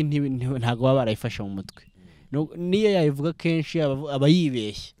abenshi ntago baba barayifasha mu mutwe. Niyo yayivuga kenshi aba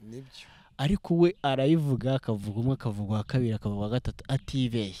yibeshye, ariko we arayivuga akavuga umwe, akavuga wa kabiri, akavuga wa gatatu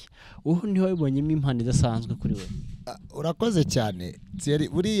atibeshye. Uho niho wabibonyemo impano idasanzwe kuri we. Urakoze cyane Thierry,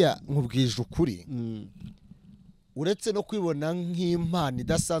 buriya nkubwije ukuri, uretse no kwibona nk'impano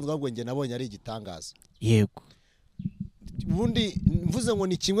idasanzwe ahubwo nge nabonye ari igitangaza. Yego. Ubundi mvuze ngo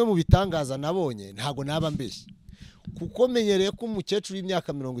ni kimwe mu bitangaza nabonye, ntago naba mbeshye, kuko menyereye ko umukecuru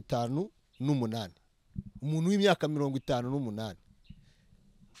w'imyaka 58, umuntu w'imyaka 58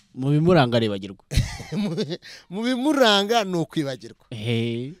 mu bimuranga aribagirwa. Mu bimuranga no kwibagirwa.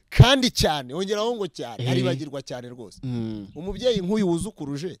 Kandi cyane ongeraho ngo cyane aribagirwa cyane rwose. Umubyeyi nk'uyu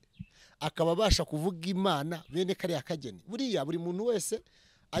wuzukuruje akaba abasha kuvuga Imana bene kari akageni. Buriya buri muntu wese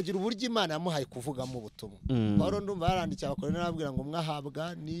agira uburyo Imana yamuhaye kuvugamo ubutumwa. Paulo ndumva yarandikira abakora n'ababwira ngo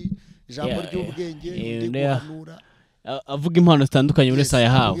mwahabwa ni ijambo ry'ubwenge, guhanura, avuga impano zitandukanye muri saya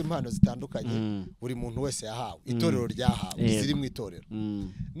yahawe. Avuga impano zitandukanye buri muntu wese yahawe, itorero ryahawe, ziri mu itorero.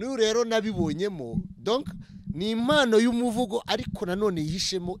 N'uyu rero nabibonyemo, donc ni impano y'umuvugo ariko nanone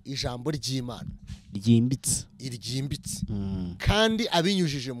yihishemo ijambo ry'Imana iryimbitse kandi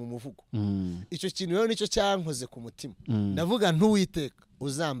abinyujije mu muvugo. Icyo kintu rero nicyo cyankoze ku mutima. Ndavuga ntuwiteka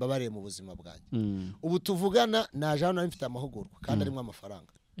uzambabare mu buzima bwanjye. Ubu tuvugana naje hano mfite amahugurwa kandi arimo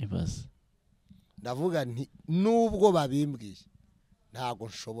amafaranga. Ibaze. Ndavuga nti nubwo babimbwiye ntago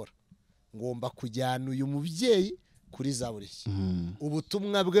nshobora, ngomba kujyana uyu mubyeyi kuri Zaburi Nshya.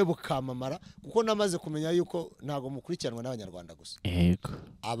 Ubutumwa bwe bukamamara, kuko namaze kumenya yuko ntago mukurikiranwa n'abanyarwanda gusa. Yego.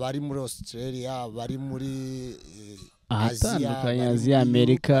 Abari muri Australia, abari muri Aziya,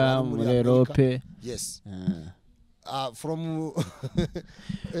 Amerika, muri Europe. Yes.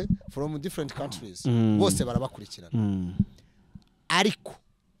 From different countries. Bose barabakurikirana. Ariko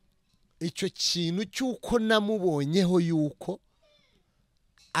icyo kintu cyuko namubonyeho yuko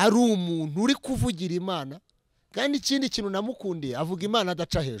ari umuntu uri kuvugira Imana, kandi ikindi kintu namukundiye avuga Imana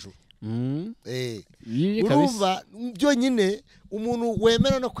adaca hejuru. Urumva byonyine umuntu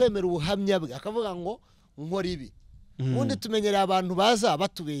wemera no kwemera ubuhamya bwe akavuga ngo nkora ibi. Ubundi tumenyereye abantu baza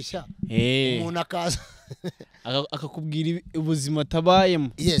batubeshya, umuntu akaza akakubwira ubuzima tabayemo.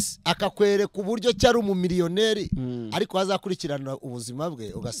 Yes, akakwereka uburyo cyari umumiliyoneri, ariko azakurikirana ubuzima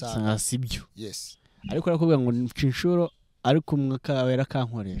bwe ugasanga sibyo. Yes. Ariko arakubwira ngo ncinshuro ariko umwaka wera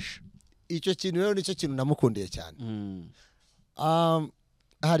kankoresha. Icyo kintu rero nicyo kintu namukundiye cyane.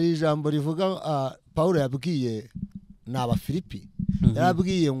 Hari ijambo rivuga Paulo yabwiye n'Abafilipi,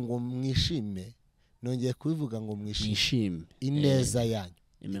 yarabwiye ngo mwishime, nongeye kubivuga ngo mwishime ineza yanyu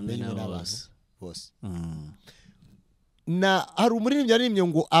imenywe n'abantu bose. Na hari umuririmbyi yaririmbye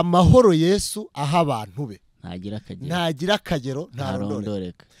ngo amahoro Yesu aha abantu be ntagira akagero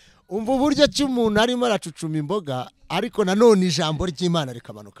ntarondoreka. umva uburyo cy'umuntu arimo aracucuma imboga ariko nanone ijambo ry'Imana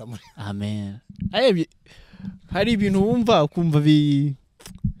rikamanuka muri amen. Hari ibintu wumva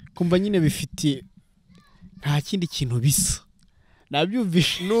kumva nyine bifite nta kindi kintu bisa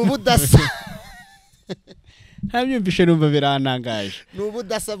nabyumvishe n'ubudasa nabyumvishe numva biranangaje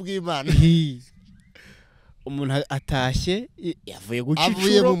n'ubudasa bw'Imana. Umuntu atashye yavuye guca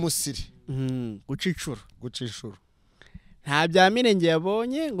avuye inshuro mu musiri guca inshuro nta bya mirenge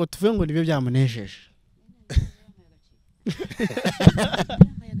yabonye ngo tuvuge ngo nibyo byamunejeje.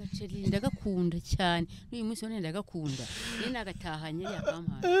 agaceri ndagakunda cyane n'uyu munsi none ndagakunda ni nagatahanye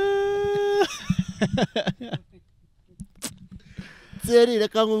yakampaye. Tseri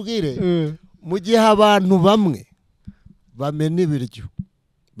reka nkubwire mu gihe abantu bamwe bamena ibiryo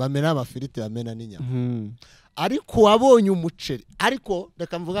bamena amafiriti bamena n'inyama ariko wabonye umuceri ariko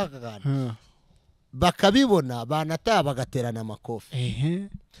reka mvuga akagana bakabibona banataha bagaterana amakofi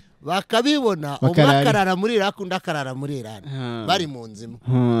bakabibona umakarara muri rakunda akarara muri irana bari mu nzima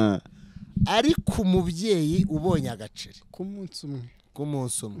ariko umubyeyi ubonye agaceri ku munsi umwe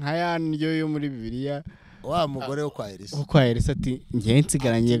nka ya ndyo yo muri Bibiliya wa mugore wo kwa Elisa ati ngiye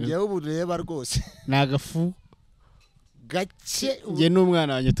nsigaranye ngewe ubureba rwose nagafu gake nge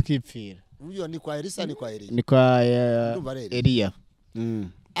n'umwana wanjye tukipfira. uyo ni kwa Elisa ni kwa Eliya ni kwa Eliya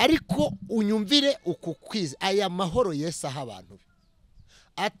ariko unyumvire uku kwiza aya mahoro Yesu aha abantu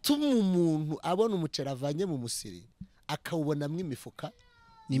atuma umuntu abona umuceri avanye mu musiri akawubonamwo imifuka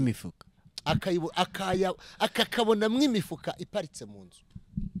n'imifuka akakabonamwo imifuka iparitse mu nzu.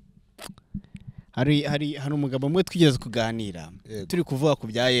 hari umugabo umwe twigeze kuganira turi kuvuga ku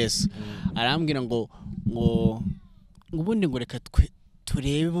bya Yesu arambwira ngo ubundi ngo reka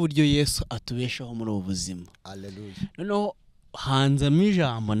turebe uburyo Yesu atubeshaho muri ubu buzima. Haleluya. Noneho hanzamo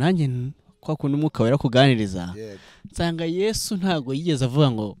ijambo nanjye kwa kundi umwuka wera kuganiriza nsanga Yesu ntago yigeze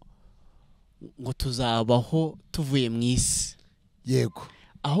avuga ngo tuzabaho tuvuye mu isi. Yego.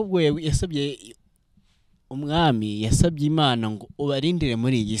 Ahubwo yasabye umwami yasabye Imana ngo ubarindire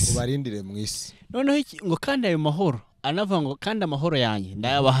muri iyi si. Ubarindire mu isi. Noneho ngo kandi ayo mahoro anavuga ngo kandi amahoro yanjye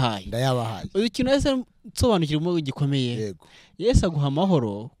ndayabahaye. Uyu kintu yese nsobanukirwa gikomeye. Yego. Yesu aguha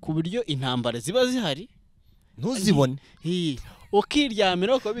amahoro ku buryo intambara ziba zihari ntuzibone.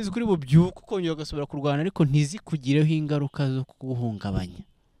 Ukiryamira uko bizi kuri bubyuka ukongera ugasubira kurwana ariko ntizikugireho ingaruka zo kuguhungabanya.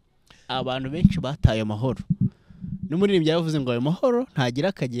 Abantu benshi bataye amahoro. N'umuririmbyi yavuze ngo ayo mahoro ntagira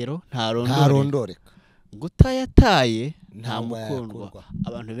akagero ntarondoreka. Gutayataye nta mukundwa.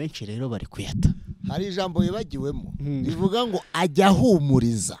 Abantu benshi rero bari kuyata. Hari ijambo yibagiwemo rivuga ngo ajya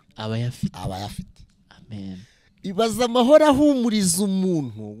ahumuriza abayafite. Amen. Ibaza amahoro ahumuriza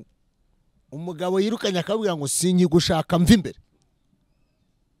umuntu umugabo yirukanye akabwira ngo sinkigushaka mva imbere.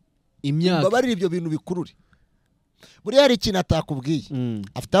 Imyaka babarira ibyo bintu bikururi. Buri hari ikintu atakubwiye.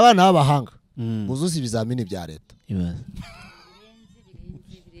 Afite abana b'abahanga buzuza ibizamini bya leta.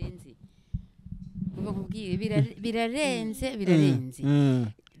 Birarenze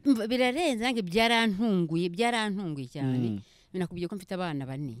nange byarantunguye cyane. Binakubwiye ko mfite abana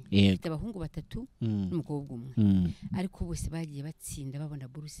 4 mfite abahungu 3 n'umukobwa umwe ariko bose bagiye batsinda babona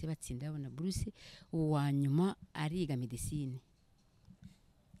buruse uwa nyuma ariga medicine.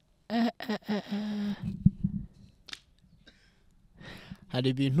 hari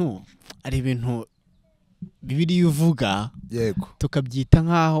ibintu Bibiliya ivuga yego tukabyita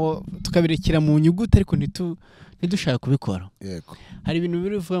nkaho tukabirekera mu nyuguti ariko ntidushaka kubikora. Yego. Hari ibintu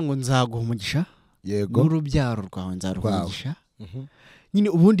Bibiliya ivuga ngo nzaguha umugisha. Yego. N'urubyaro rwawe nzaruha umugisha. Nyine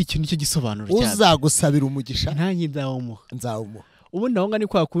ubundi ikintu cyo gisobanuro cyane. Uzagusabira umugisha nanjye nzawumuha. Ubundi aho ngani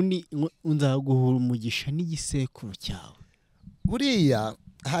kwa kundi nzaguha umugisha n'igisekuru cyawe. Buriya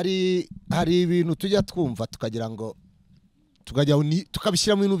hari ibintu tujya twumva tukagira ngo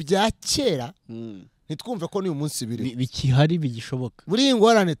tukabishyira mu bintu bya kera nitwumve ko ni umunsi bikihari bigishoboka. Buri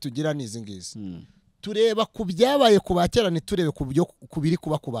ingorane tugira nizi ngizi tureba ku byabaye ku bakera niturebe ku biri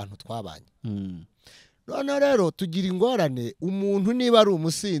kuba ku bantu twabanye. None rero tugira ingorane umuntu niba ari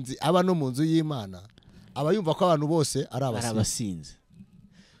umusinzi aba no mu nzu y'Imana aba yumva ko abantu bose ari abasinzi.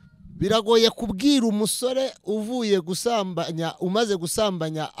 Biragoye kubwira umusore umaze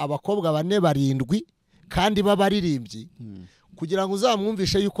gusambanya abakobwa 4-7 kandi babaririmbyi kugira ngo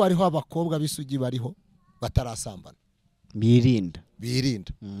uzamwumvishe yuko hariho abakobwa bisugi bariho batarasambana. Birinda.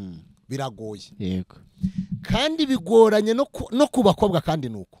 Biragoye. Yego. Kandi bigoranye no ku bakobwa kandi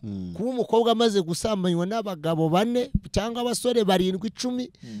nuko. Kuba umukobwa amaze gusambanywa n'abagabo 4 cyangwa abasore 7-10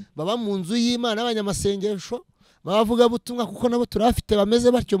 baba mu nzu y'Imana abanyamasengesho bavuga butumwa kuko nabo turafite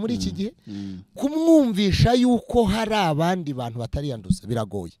bameze batyo muri iki gihe kumwumvisha yuko hari abandi bantu batariyanduza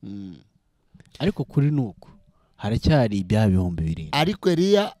biragoye. Ariko kuri nuko haracyari ibya 2,000. Ariko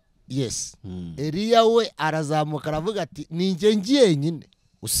Eliya yes Eliya we arazamuka aravuga ati ninjye ngiyenyine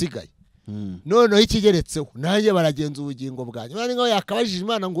usigaye noneho ikigeretseho nanjye baragenza ubugingo bwanjye bari ngo yakabajije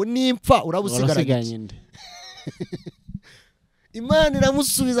Imana ngo nimpfa urabusigaranye Imana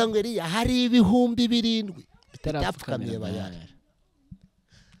iramusubiza ngo Eliya hari ibihumbi 7 bitapfukamiye bayari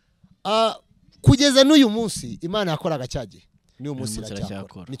kugeza n'uyu munsi Imana yakoraga cyagiye n'uyu munsi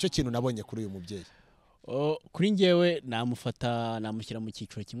iracyakora nicyo kintu nabonye kuri uyu mubyeyi kuri njyewe namufata namushyira mu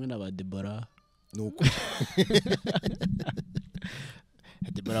cyiciro kimwe na ba Debora nuko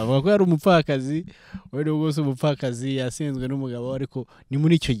Debora avuga ko yari umupfakazi we rwose umupfakazi yasenzwe n'umugabo ariko ni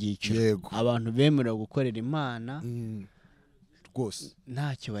muri icyo giciro abantu bemerewe gukorera Imana rwose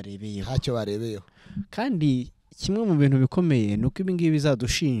ntacyo barebeyeho kandi kimwe mu bintu bikomeye nuko ibi ngibi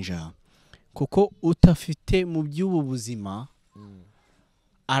bizadushinja kuko utafite mu by'ubu buzima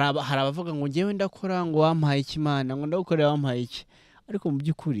hari abavuga ngo ngewe ndakora ngo wampaye iki Imana ngo ndagukorera wampaye iki ariko mu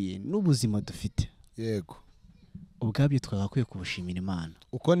by'ukuri n'ubuzima dufite yego ubwabyo twagakwiye kubushimira Imana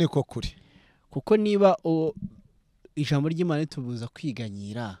uko niko kuri kuko niba ijambo ry'Imana ritubuza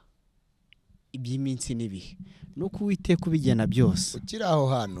kwiganyira iby'iminsi n'ibihe nuko Uwiteka ubigena byose ukiri aho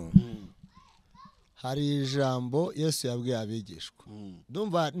hantu hari ijambo Yesu yabwiye abigishwa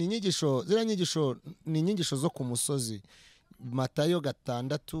ndumva ni inyigisho ni inyigisho zo ku musozi Matayo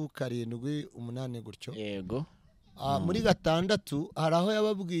 6:7-8 gutyo yego muri 6 hari aho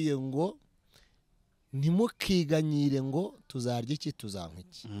yababwiye ngo ntimukiganyire ngo tuzarya iki tuzanywa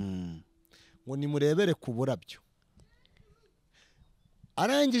iki ngo nimurebere ku burabyo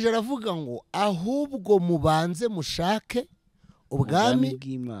arangije aravuga ngo ahubwo mubanze mushake ubwami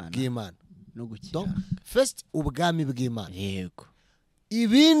bw'Imana no gukira first ubwami bw'Imana yego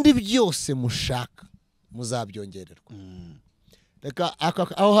ibindi byose mushaka muzabyongererwa reka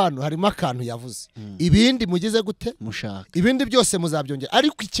aho hantu harimo akantu yavuze ibindi mugize gute mushaka ibindi byose muzabyongera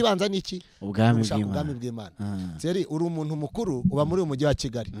ariko ikibanza niki ubwami bw'Imana seri uri umuntu mukuru uba muri umujyi wa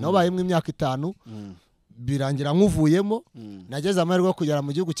Kigali naho bayemwe imyaka 5 birangira nkuvuyemo nageze amahirwe yo kugera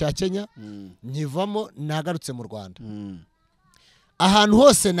mu gihugu cya Kenya nkivamo nagarutse mu Rwanda ahantu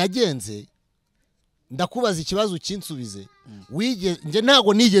hose nagenze ndakubaza ikibazo kinsubize nje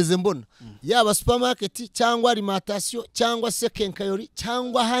ntago nigeze mbona yaba supermarket cyangwa alimentation cyangwa se kenkayori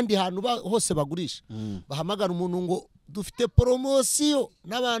cyangwa handi hantu hose bagurisha bahamagara umuntu ngo dufite promotion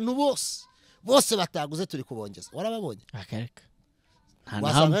n'abantu bose bataguze turi kubongeza warababonye akareka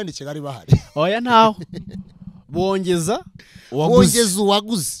wasanga ndi Kigali bahari oya ntaho bongeza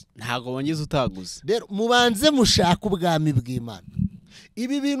uwaguze ntago bongeza utaguze rero mubanze mushaka ubwami bw'Imana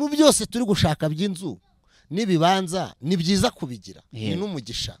ibi bintu byose turi gushaka by'inzu nibibanza ni byiza kubigira ni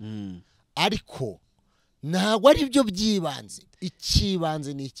n'umugisha ariko ntago ari byo byibanze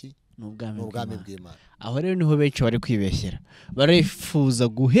ikibanze ni iki n'ubwami bw'Imana aho rero niho benshi bari kwibeshyera barifuza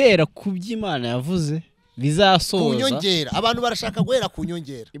guhera ku by'Imana yavuze bizasoza kunyongera abantu barashaka guhera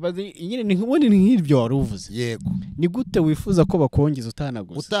kunyongera nyine ni nk'ibyo wari uvuze yego ni gute wifuza ko bakongeza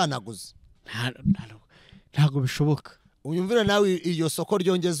utanaguze ntago bishoboka unyumvira nawe iyo soko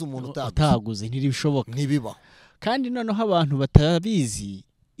ryongeza umuntu utaguze ntibishoboka ntibibaho kandi noneho abantu batabizi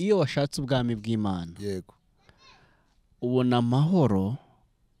iyo washatse ubwami bw'Imana yego ubona amahoro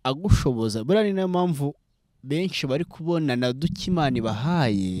agushoboza buriya ni nayo mpamvu benshi bari kubona na duke Imana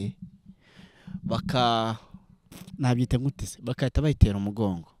ibahaye nabyita ngutse bakahita bayitera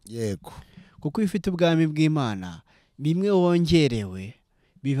umugongo yego kuko iyo ufite ubwami bw'Imana bimwe wongerewe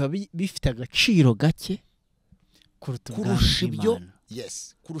biba bifite agaciro gake kurusha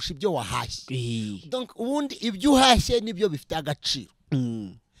ibyo wahashye donc ubundi ibyo uhashye nibyo bifite agaciro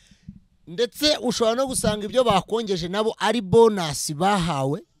ndetse ushobora no gusanga ibyo bakongeje nabo ari bonus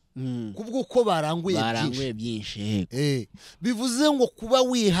bahawe kubw'uko baranguye byinshi bivuze ngo kuba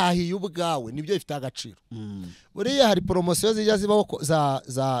wihahiye ubwawe nibyo bifite agaciro buriya hari promotion zijya zibaho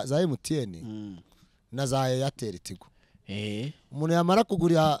za MTN na za Airtel Tigo umuntu yamara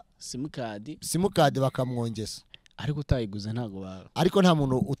kugurira simukadi bakamwongeza ariko utayiguze ntago ariko nta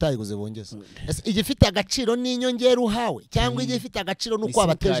muntu utayiguze bongeza igifite agaciro n'inyongera uhawe cyangwa igifite agaciro nuko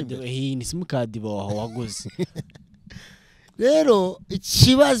abateje imbere ni simukadi waguze rero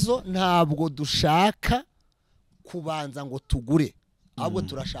ikibazo ntabwo dushaka kubanza ngo tugure ahubwo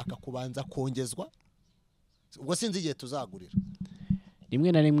turashaka kubanza kongezwa ubwo sinzi igihe tuzagurira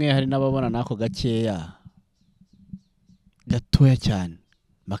rimwe na rimwe hari n'ababona nako gakeya gatoya cyane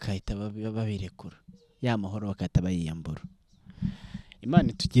bakahita babirekura ya mahoro bakahita bayiyambura Imana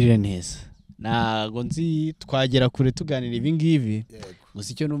itugirire neza ntago nzi twagera kure tuganira ibi ngibi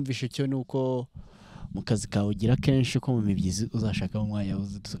gusa icyo numvishe cyo nuko mu kazi kawe ugira kenshi ko mu mibyizi uzashaka umwanya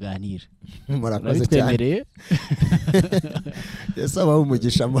tuganira. Murakoze cyane. Yesu abahe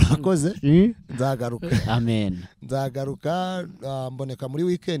umugisha, murakoze. Nzagaruka. Amen. Nzagaruka, mboneka muri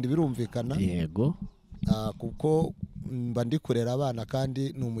weekend birumvikana. Yego. Kuko mba ndi kurera abana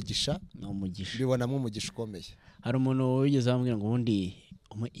kandi ni umugisha. Bibonamo umugisha ukomeye. Hari umuntu wigeze ambwira ngo ubundi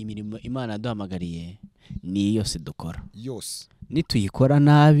imirimo Imana yaduhamagariye ni yose dukora. Yose. Nituyikora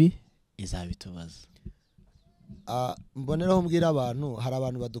nabi izabitubaza. Mboneraho mbwira abantu, hari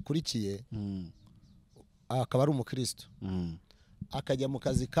abantu badukurikiye akaba ari umukristo, akajya mu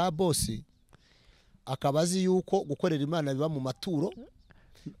kazi ka bosi, akaba azi yuko gukorera Imana biba mu maturo,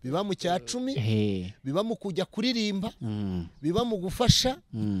 biba mu cyacumi, biba mu kujya kuririmba, biba mu gufasha,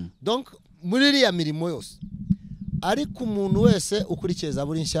 donc muri iriya mirimo yose. Ariko umuntu wese ukurikiye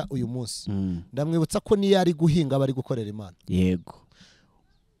Zaburi Nshya uyu munsi, ndamwibutsa ko niyo ari guhinga bari gukorera Imana. Yego.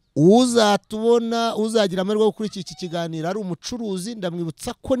 Uzatubona, uzagira amahirwe yo gukurikira iki kiganiro ari umucuruzi,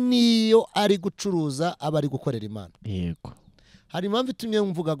 ndamwibutsa ko niyo ari gucuruza aba ari gukorera Imana. Yego. Hari impamvu itumye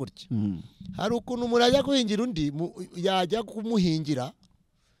mvuga gutya. Hari ukuntu umuntu ajya guhingira undi, yajya kumuhingira,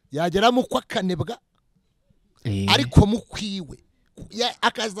 yagera mu kwakanebwa, ariko mukwiwe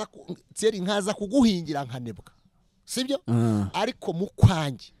akaza tseri nkaza kuguhingira nkanebwa, sibyo? Ariko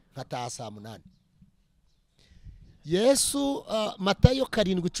mukwanjye nkataha saa 8. Yesu Matayo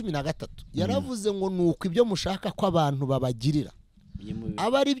 7:13 yaravuze ngo nuko ibyo mushaka ko abantu babagirira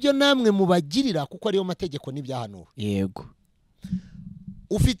aba ari byo namwe mubagirira, kuko ariyo mategeko n'ibyahanura. Yego.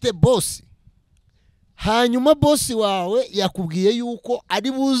 Ufite bosi, hanyuma bosi wawe yakubwiye yuko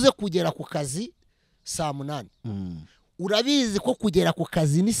ari buze kugera ku kazi saa 8. Urabizi ko kugera ku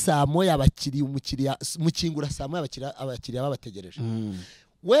kazi ni saa 1, umukiriya mukingura saa 1, abakiriya babategereje.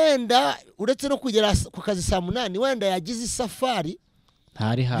 Wenda uretse no kugera ku kazi saa 8, wenda yagize isafari,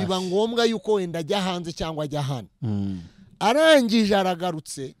 ntari hafi, biba ngombwa yuko wenda ajya hanze cyangwa ajya hano. Arangije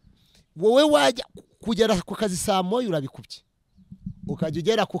aragarutse, wowe wajya kugera ku kazi saa 1 urabikubye, ukajya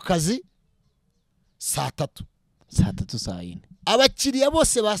ugera ku kazi saa 3, saa 4. Abakiriya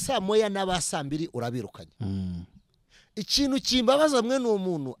bose ba saa 1 n'aba saa 2 urabirukanye. Ikintu kimbabaza mwe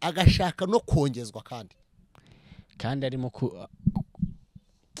n'umuntu agashaka no kongezwa kandi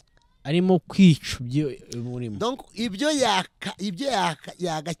arimo kwica ibyo burimo. Donc ibyo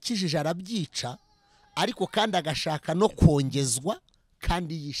yagakijije arabyica, ariko kandi agashaka no kongezwa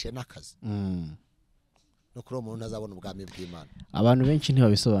kandi yishe n'akazi. No kuri umuntu azabona ubwami bw'Imana. Abantu benshi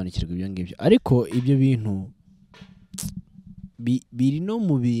ntibabisobanukirwa ibyo ngibyo, ariko ibyo bintu biri no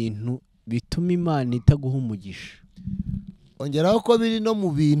mu bintu bituma Imana itaguha umugisha. Ongeraho ko biri no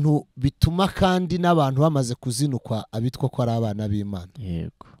mu bintu bituma kandi n'abantu bamaze kuzinukwa abitwa ko ari abana b'Imana.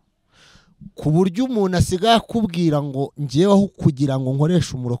 Yego. Ku buryo umuntu asigaye akubwira ngo ngiyeho kugira ngo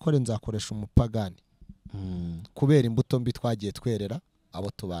nkoreshe umurokore nzakoresha umupagani, kubera imbuto mbi twagiye twerera abo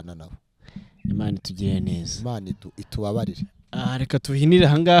tubana nabo. Imana itugire neza. Imana itubabarire. Reka tuhinire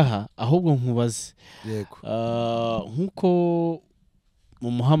ahangaha, ahubwo nkubaze. Yego. Nkuko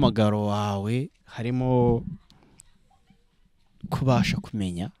mu muhamagaro wawe harimo kubasha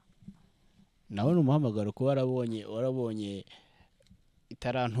kumenya, nawe n'umuhamagaro ko warabonye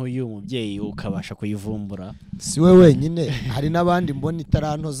itaranto y'umubyeyi ukabasha kuyivumbura. Si we wenyine, hari n'abandi mbona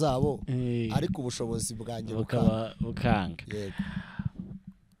itaranto zabo, ariko ubushobozi bwanjye bukanga. Yego.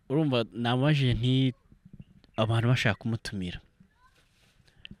 Urumva namaje nti abantu bashaka kumutumira,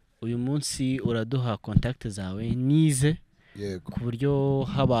 uyu munsi uraduha contact zawe nize. Yego. Ku buryo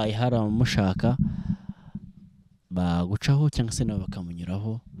habaye haramushaka bagucaho cyangwa se nabo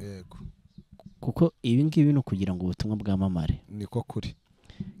bakamunyuraho. Yego. Kuko ibi ngibi no kugira ngo ubutumwa bwamamare. Niko kuri.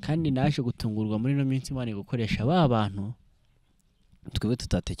 Kandi naje gutungurwa muri no minsi Imana gukoresha ba bantu twebwe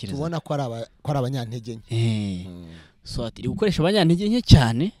tutatekereza. Tubona ko ari abanyantege nke. So ati gukoresha abanyantege nke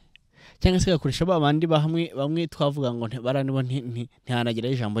cyane, cyangwa se gakoresha ba bandi bamwe twavuga ngo baranibo ntihanagira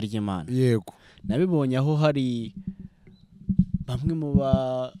ijambo ry'Imana. Yego. Nabibonye aho hari bamwe mu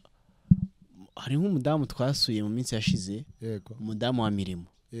hari nk'umudamu twasuye mu minsi yashize. Yego. Umudamu wa Mirimo.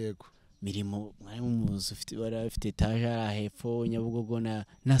 Yego. Mirimo mwari muzi ufite etage ari hepfo Nyabugogo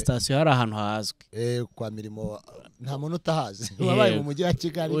na station hari ahantu hazwi. Kwa Mirimo nta muntu utahazi. Wabaye mu mujyi wa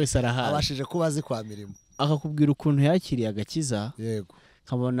Kigali wese abashije kubazi kwa Mirimo. Akakubwira ukuntu yakiriye agakiza. Yego.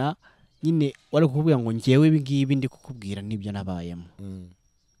 Nkabona nyine wari kukubwira ngo ngewe ibingibi ndi kukubwira nibyo nabayemo.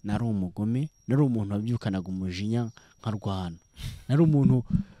 Nari umugome, nari umuntu wabyukanaga umujinya nka Rwanda. Nari umuntu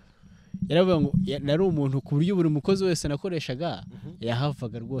yaravuga ngo nari umuntu ku buryo buri mukozi wese nakoreshaga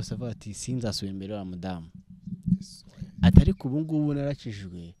yahavaga rwose avuga ati sinzasubira imbere wa mudamu. Atari ku bungubu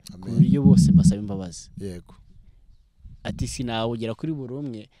narakijijwe ku buryo bose mbasaba imbabazi. Yego. Ati sinawugera kuri buri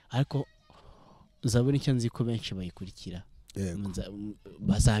umwe, ariko zaburi nshya nzi ko benshi bayikurikira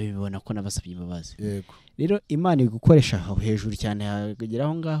bazabibona ko nabasabye imbabazi. Yego. Rero Imana igukoresha aho hejuru cyane hagera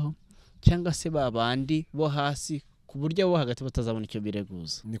aho ngaho cyangwa se babandi bo hasi ku buryo bo hagati batazabona icyo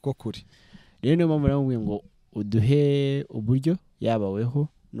bireguza. Niko kuri. Rero niyo mpamvu namubwiye ngo uduhe uburyo yabaweho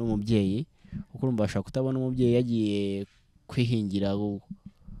n'umubyeyi kuko urumva bashaka kutabona umubyeyi yagiye kwihingira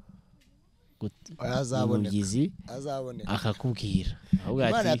azaboneka akakubwira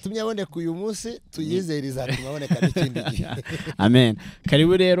Imana yatumye aboneka uyu munsi tuyizeriza tumaboneka n'ikindi gihe. Amen.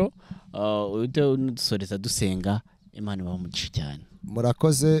 Karibu rero udusoreza dusenga Imana bamugisha cyane.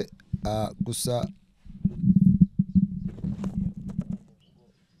 Murakoze gusa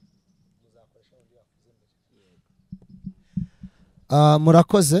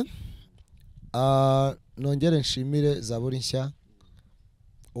murakoze nongere nshimire Zaburi Nshya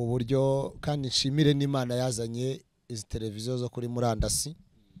uburyo kandi nshimire n'Imana yazanye izi televiziyo zo kuri murandasi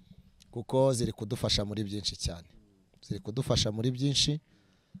kuko ziri kudufasha muri byinshi cyane, ziri kudufasha muri byinshi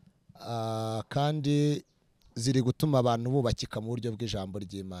kandi ziri gutuma abantu bubakika mu buryo bw'ijambo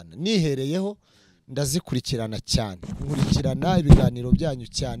ry'Imana. Nihereyeho ndazikurikirana cyane, nkurikirana ibiganiro byanyu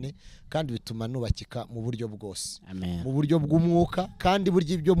cyane kandi bituma nubakika mu buryo bwose. Amen. Mu buryo bw'umwuka kandi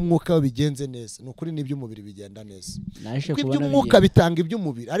buryo ibyo mwuka bigenze neza nukuri n'iby'umubiri bigenda neza. Iby'umwuka bitanga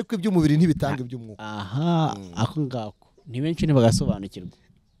iby'umubiri ariko iby'umubiri ntibitanga iby'umwuka. Aha ako ngako ni benshi ntibagasobanukirwa.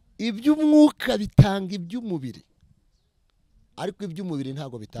 Iby'umwuka bitanga iby'umubiri ariko iby'umubiri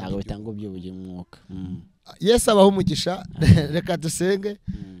ntago bitanga iby'umwuka. Yesu abaho umugisha. Reka dusenge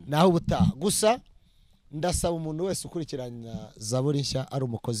naho ubutaha. Gusa ndasaba umuntu wese ukurikirana Zaburi Nshya ari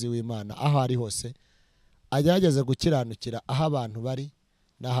umukozi w'Imana aho ari hose agerageze gukiranukira aho abantu bari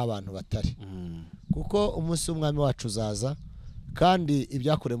n'aho abantu batari kuko umunsi w'umwami wacu uzaza kandi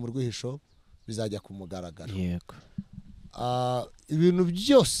ibyakore mu rwihisho bizajya kumugaragara. Yego. Ibintu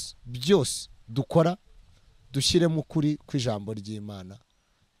byose dukora dushyiremo ukuri kw'ijambo ry'Imana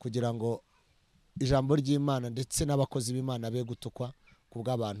kugira ngo ijambo ry'Imana ndetse n'abakozi b'Imana be gutukwa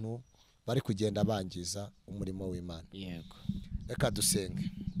kubw'abantu bari kugenda bangiza umurimo w'Imana. Yego. Reka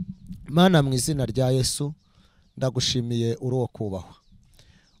dusenge. Mana mu izina rya Yesu ndagushimiye uri uwo kubahwa.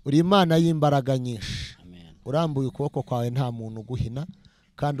 Uri Imana y'imbaraga nyinshi. Amen. Urambuye ukuboko kwawe nta muntu uguhina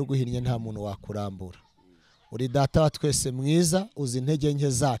kandi uguhinnye nta muntu wakurambura. Uri data wa twese mwiza uzi intege nke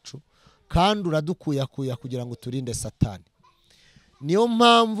zacu kandi uradukuyakuya kugira ngo turinde Satani. Niyo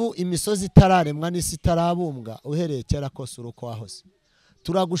mpamvu imisozi itararemwa n'isi itarabumbwa uhereye kera kose uruko wahoze.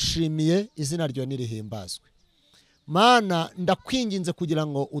 Turagushimiye izina ryo nirihimbazwe. Mana ndakwinginze kugira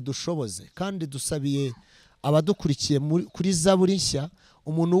ngo udushoboze kandi dusabiye abadukurikiye kuri Zaburi Nshya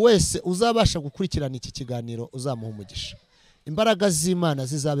umuntu wese uzabasha gukurikirana iki kiganiro uzamuha umugisha. Imbaraga z'Imana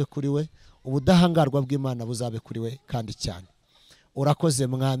zizabe kuri we, ubudahangarwa bw'Imana buzabe kuri we kandi cyane. Urakoze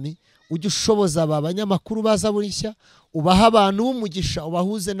mwami, ujye ushoboza aba banyamakuru ba Zaburi Nshya, ubaha abantu b'umugisha,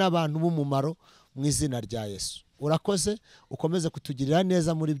 ubahuze n'abantu b'umumaro mu izina rya Yesu. Urakoze, ukomeze kutugirira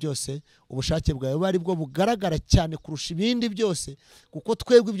neza muri byose, ubushake bwawe bari bwo bugaragara cyane kurusha ibindi byose kuko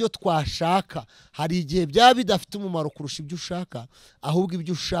twebwe ibyo twashaka hari igihe byaba bidafite umumaro kurusha ibyo ushaka, ahubwo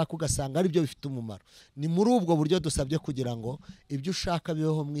ibyo ushaka ugasanga ari byo bifite umumaro. Ni muri ubwo buryo dusabye kugira ngo ibyo ushaka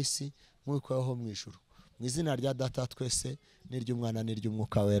bibeho mu isi nk'uko bibaho mu ijuru. Mu izina rya Data twese n'iry'Umwana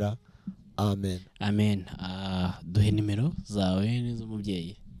n'iry'Umwuka wera. Amen. Amen. Duhe nimero zawe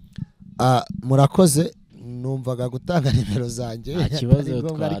n'iz'umubyeyi. Murakoze. Numvaga gutanga nimero zanjye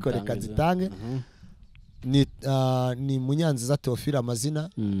ariko reka zitange. Ni Munyanziza Theophile amazina.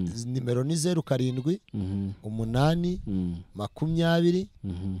 Nimero ni 07 8 20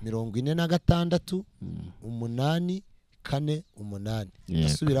 46 8 4 8.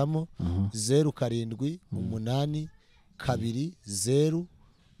 Asubiramo 07 8 2 0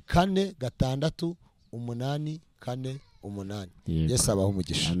 4 6 8 4 8. Yesu abaho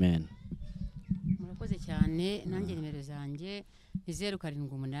umugisha. Amen. Murakoze cyane. Nanjye nimero zanjye ni 07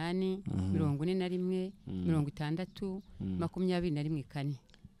 41 60 21 4.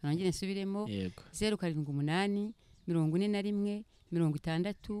 Nanjye nsubiremo 07 41 60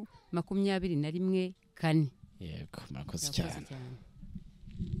 21 4. Yego, murakoze cyane.